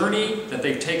the journey that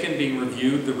they've taken being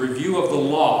reviewed, the review of the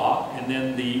law, and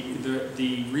then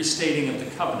the restating of the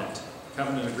covenant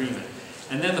agreement.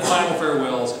 And then the final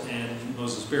farewells and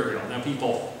Moses' burial. Now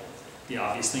people, the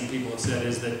obvious thing people have said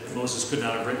is that Moses could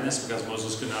not have written this because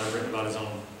Moses could not have written about his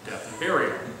own death and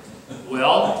burial.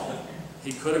 Well,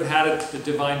 he could have had the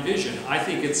divine vision. I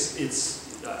think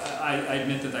I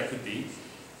admit that could be.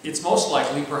 It's most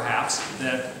likely, perhaps,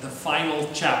 that the final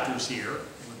chapters here,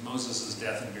 with Moses'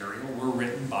 death and burial, were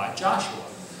written by Joshua.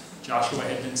 Joshua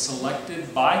had been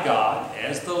selected by God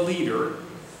as the leader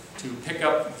to pick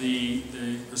up the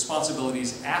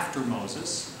responsibilities after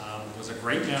Moses. Was a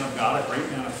great man of God, a great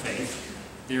man of faith.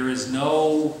 There is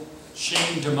no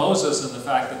shame to Moses in the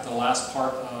fact that the last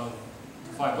part of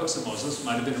the 5 books of Moses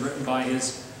might have been written by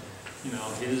his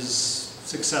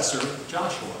successor,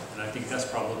 Joshua. And I think that's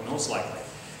probably most likely.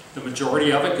 The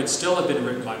majority of it could still have been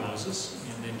written by Moses,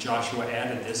 and then Joshua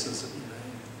added this as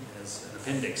an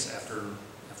appendix after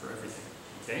everything.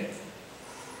 Okay?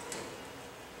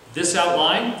 This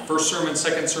outline, first sermon,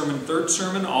 second sermon, third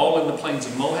sermon, all in the plains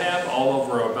of Moab, all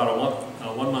over about a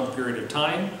one-month period of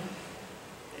time.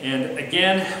 And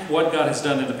again, what God has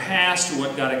done in the past,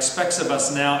 what God expects of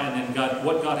us now, and then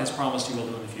what God has promised He will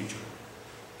do in the future.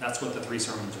 That's what the 3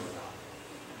 sermons are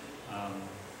about.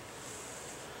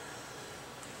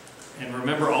 And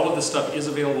remember, all of this stuff is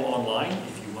available online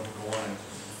if you want to go on and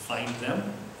find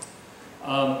them.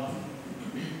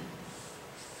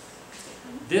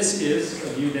 This is a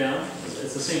view down.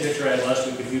 It's the same picture I had last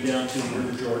week, a view down to the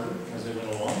River Jordan as we went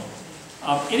along.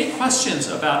 Any questions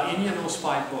about any of those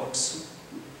 5 books?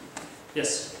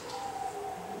 Yes?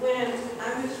 When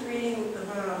I was reading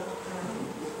about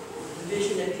the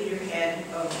vision that Peter had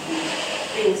of the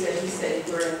things that he said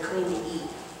were unclean to eat,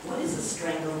 what is a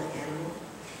strangled animal?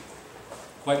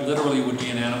 Quite literally would be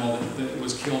an animal that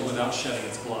was killed without shedding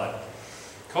its blood.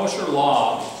 Kosher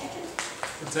law. Chicken?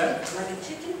 What's that? Like a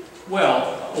chicken?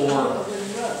 Well, or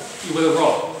with a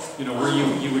rope, where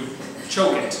you would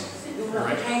choke it.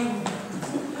 Right?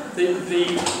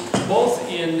 Both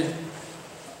in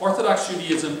Orthodox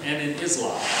Judaism and in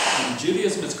Islam. In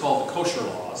Judaism it's called the kosher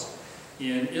laws.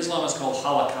 In Islam it's called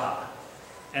halakha.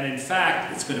 And in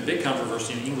fact, it's been a big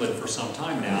controversy in England for some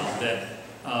time now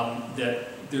that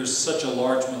there's such a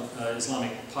large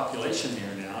Islamic population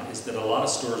there now, is that a lot of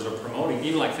stores are promoting,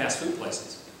 even like fast food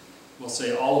places, will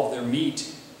say all of their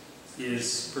meat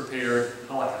is prepared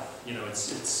halakha.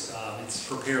 It's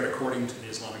prepared according to the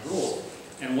Islamic rules.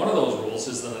 And one of those rules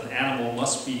is that an animal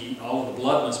all of the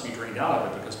blood must be drained out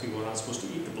of it because people are not supposed to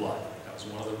eat the blood. That's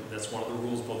one of the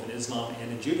rules both in Islam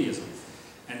and in Judaism.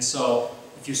 And so,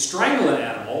 if you strangle an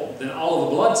animal, then all of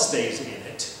the blood stays in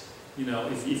it.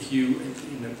 If you,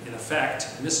 in effect,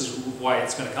 and this is why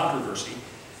it's been a controversy,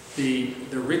 the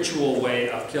ritual way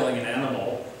of killing an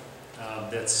animal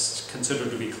that's considered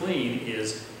to be clean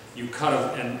is you cut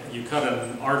an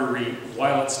artery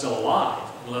while it's still alive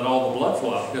and let all the blood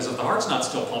flow out, because if the heart's not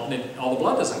still pumping, all the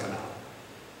blood doesn't come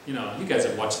out. You guys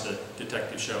have watched the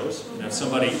detective shows.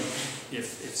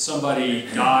 If somebody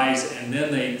dies and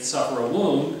then they suffer a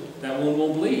wound, that wound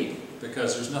won't bleed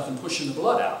because there's nothing pushing the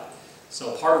blood out.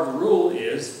 So part of the rule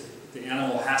is the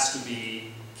animal has to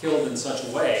be killed in such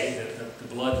a way that the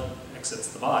blood exits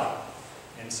the body.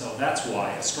 And so that's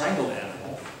why a strangled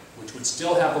animal, which would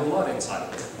still have the blood inside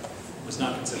of it, was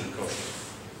not considered kosher.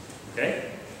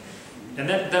 Okay? And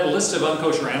that list of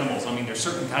unkosher animals, there's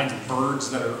certain kinds of birds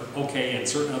that are okay and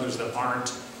certain others that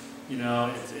aren't.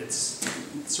 It's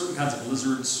certain kinds of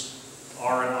lizards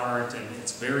are and aren't, and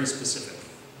it's very specific.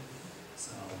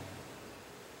 So,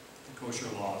 the kosher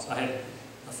laws. I had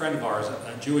a friend of ours,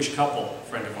 a Jewish couple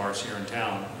friend of ours here in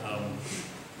town.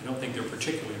 I don't think they're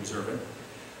particularly observant,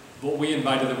 but we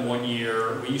invited them one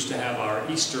year. We used to have our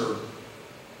Easter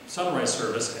sunrise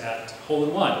service at Hole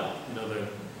in One.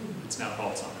 It's now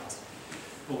called something else.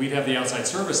 But we'd have the outside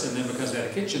service, and then because they had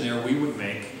a kitchen there, we would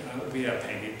we had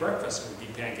pancake breakfast. It would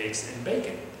be pancakes and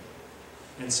bacon.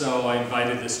 And so I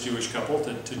invited this Jewish couple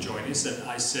to join us, and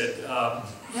I said,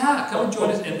 yeah, come and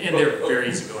join us. And they're very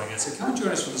easygoing. I said, come and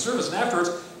join us for the service, and afterwards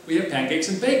we have pancakes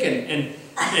and bacon. And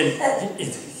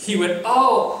he went,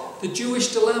 oh, the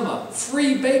Jewish dilemma,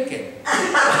 free bacon.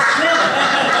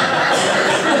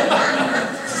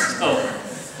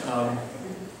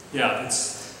 Yeah,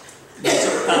 it's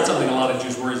not something a lot of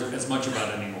Jews worry as much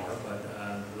about anymore, but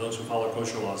those who follow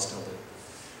kosher laws still do.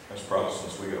 As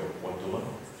Protestants, we go, what dilemma?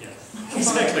 Yeah,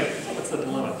 exactly. What's the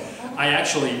dilemma? I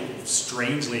actually,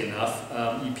 strangely enough,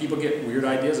 people get weird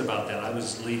ideas about that. I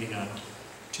was leading a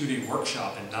 2-day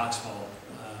workshop in Knoxville,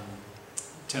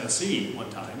 Tennessee one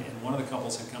time, and one of the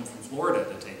couples had come from Florida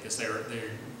to take this. They're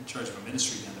in charge of a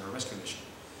ministry down there, a rescue mission.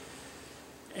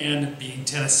 And being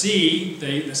Tennessee,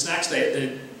 the snacks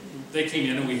they came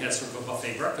in and we had sort of a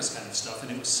buffet breakfast kind of stuff,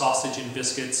 and it was sausage and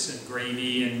biscuits and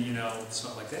gravy and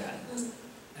stuff like that.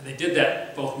 And they did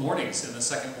that both mornings. And the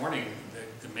second morning,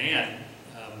 the man,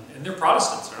 and they're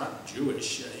Protestants, they're not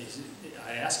Jewish.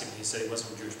 I asked him, he said he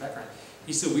wasn't from a Jewish background.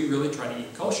 He said, we really try to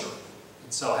eat kosher.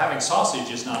 And so having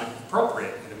sausage is not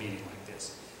appropriate at a meeting like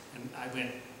this. And I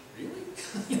went, really?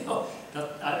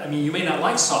 I mean, you may not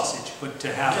like sausage, but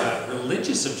to have a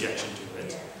religious objection to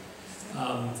it,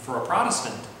 for a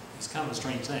Protestant, is kind of a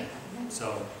strange thing.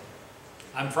 So,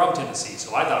 I'm from Tennessee,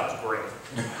 so I thought it was great.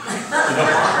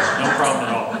 No problem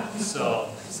at all. So,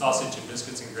 sausage and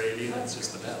biscuits and gravy, that's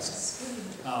just the best.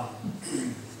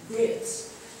 Grits.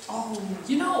 Oh,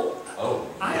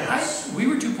 yes. we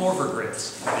were too poor for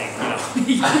grits, I think,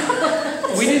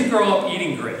 We didn't grow up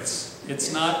eating grits.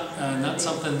 It's not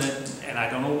something that, and I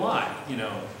don't know why,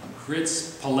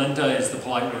 grits, polenta is the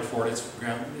polite word for it,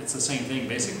 it's the same thing,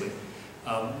 basically.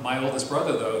 My oldest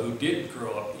brother, though, who did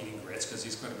grow up eating grits, because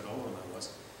he's quite a bit older than I was,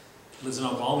 lives in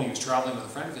Oklahoma. He was traveling with a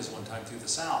friend of his one time through the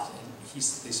South, and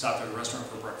they stopped at a restaurant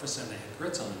for breakfast, and they had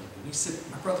grits on the menu. And he said,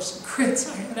 my brother said, grits?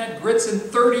 I haven't had grits in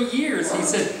 30 years. He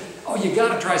said, oh, you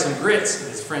got to try some grits. And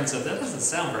his friend said, that doesn't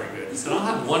sound very good. He said, I'll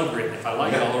have one grit, and if I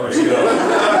like it, I'll order two.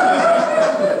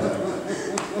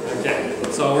 Okay,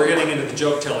 so we're getting into the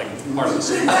joke-telling part of the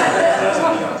story.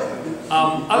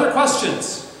 Other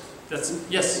questions?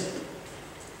 Yes?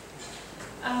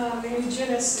 In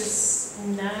Genesis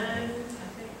 9, I think,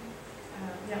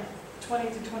 20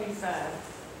 to 25,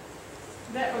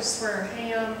 that was where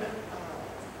Ham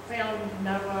found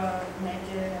Noah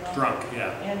naked and all. Drunk,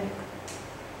 yeah. And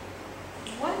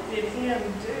what did Ham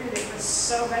do that was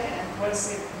so bad?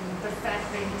 Was it the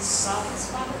fact that he saw his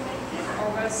father naked, or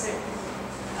was it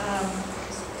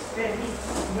that he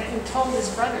went and told his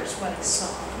brothers what he saw? I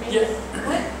mean,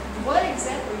 what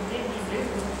exactly did he do?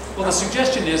 Well, the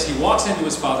suggestion is he walks into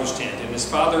his father's tent, and his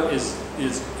father has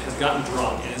gotten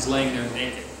drunk and is laying there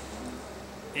naked.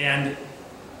 And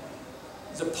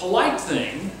the polite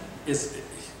thing is,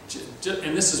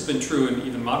 and this has been true in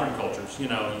even modern cultures, you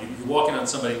walk in on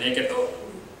somebody naked,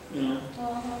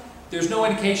 there's no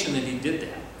indication that he did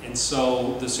that. And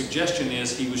so the suggestion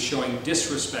is he was showing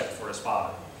disrespect for his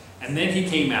father. And then he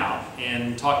came out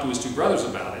and talked to his two brothers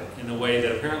about it in a way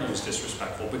that apparently was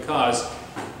disrespectful, because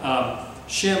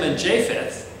Shem and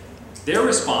Japheth, their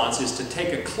response is to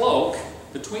take a cloak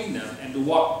between them and to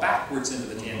walk backwards into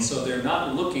the tent so they're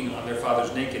not looking on their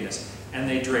father's nakedness, and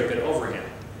they drape it over him.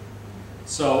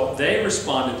 So they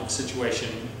responded to the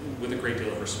situation with a great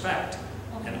deal of respect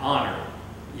and honor,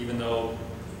 even though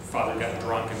father got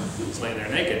drunk and was laying there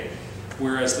naked.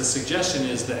 Whereas the suggestion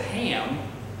is that Ham,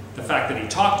 the fact that he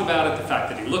talked about it, the fact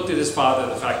that he looked at his father,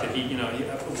 the fact that he,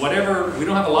 whatever, we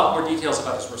don't have a lot more details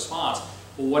about his response,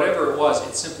 but whatever it was,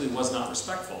 it simply was not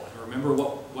respectful. And remember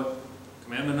what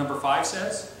commandment number 5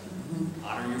 says?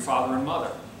 Honor your father and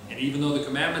mother. And even though the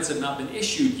commandments had not been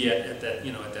issued yet at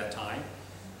that time,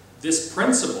 this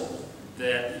principle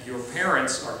that your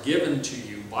parents are given to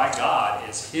you by God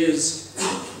as His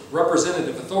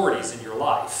representative authorities in your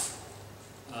life,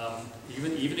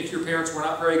 even if your parents were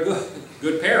not very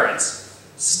good parents,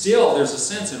 still there's a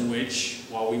sense in which,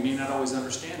 while we may not always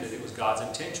understand it, it was God's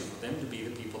intention for them to be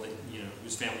the people that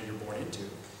whose family you're born into,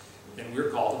 and we're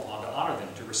called upon to honor them,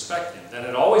 to respect them. That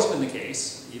had always been the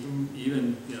case,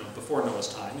 even before Noah's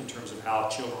time, in terms of how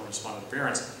children responded to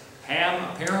parents. Ham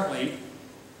apparently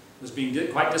was being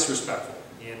quite disrespectful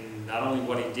in not only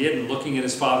what he did and looking at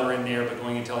his father in there, but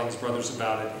going and telling his brothers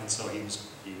about it, and so he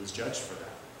was judged for that.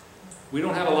 We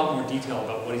don't have a lot more detail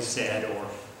about what he said or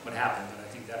what happened, but I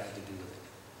think that had to do with it.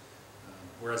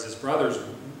 Whereas his brothers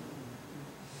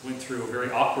went through a very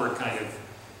awkward kind of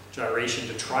gyration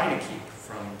to try to keep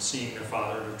from seeing their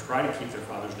father, to try to keep their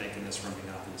father's nakedness from being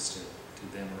obvious to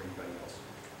them or anybody else.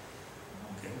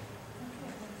 Okay.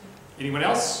 Anyone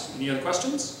else? Any other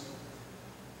questions?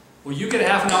 Well, you get a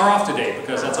half an hour off today,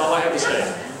 because that's all I have to say.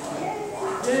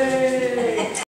 Yay!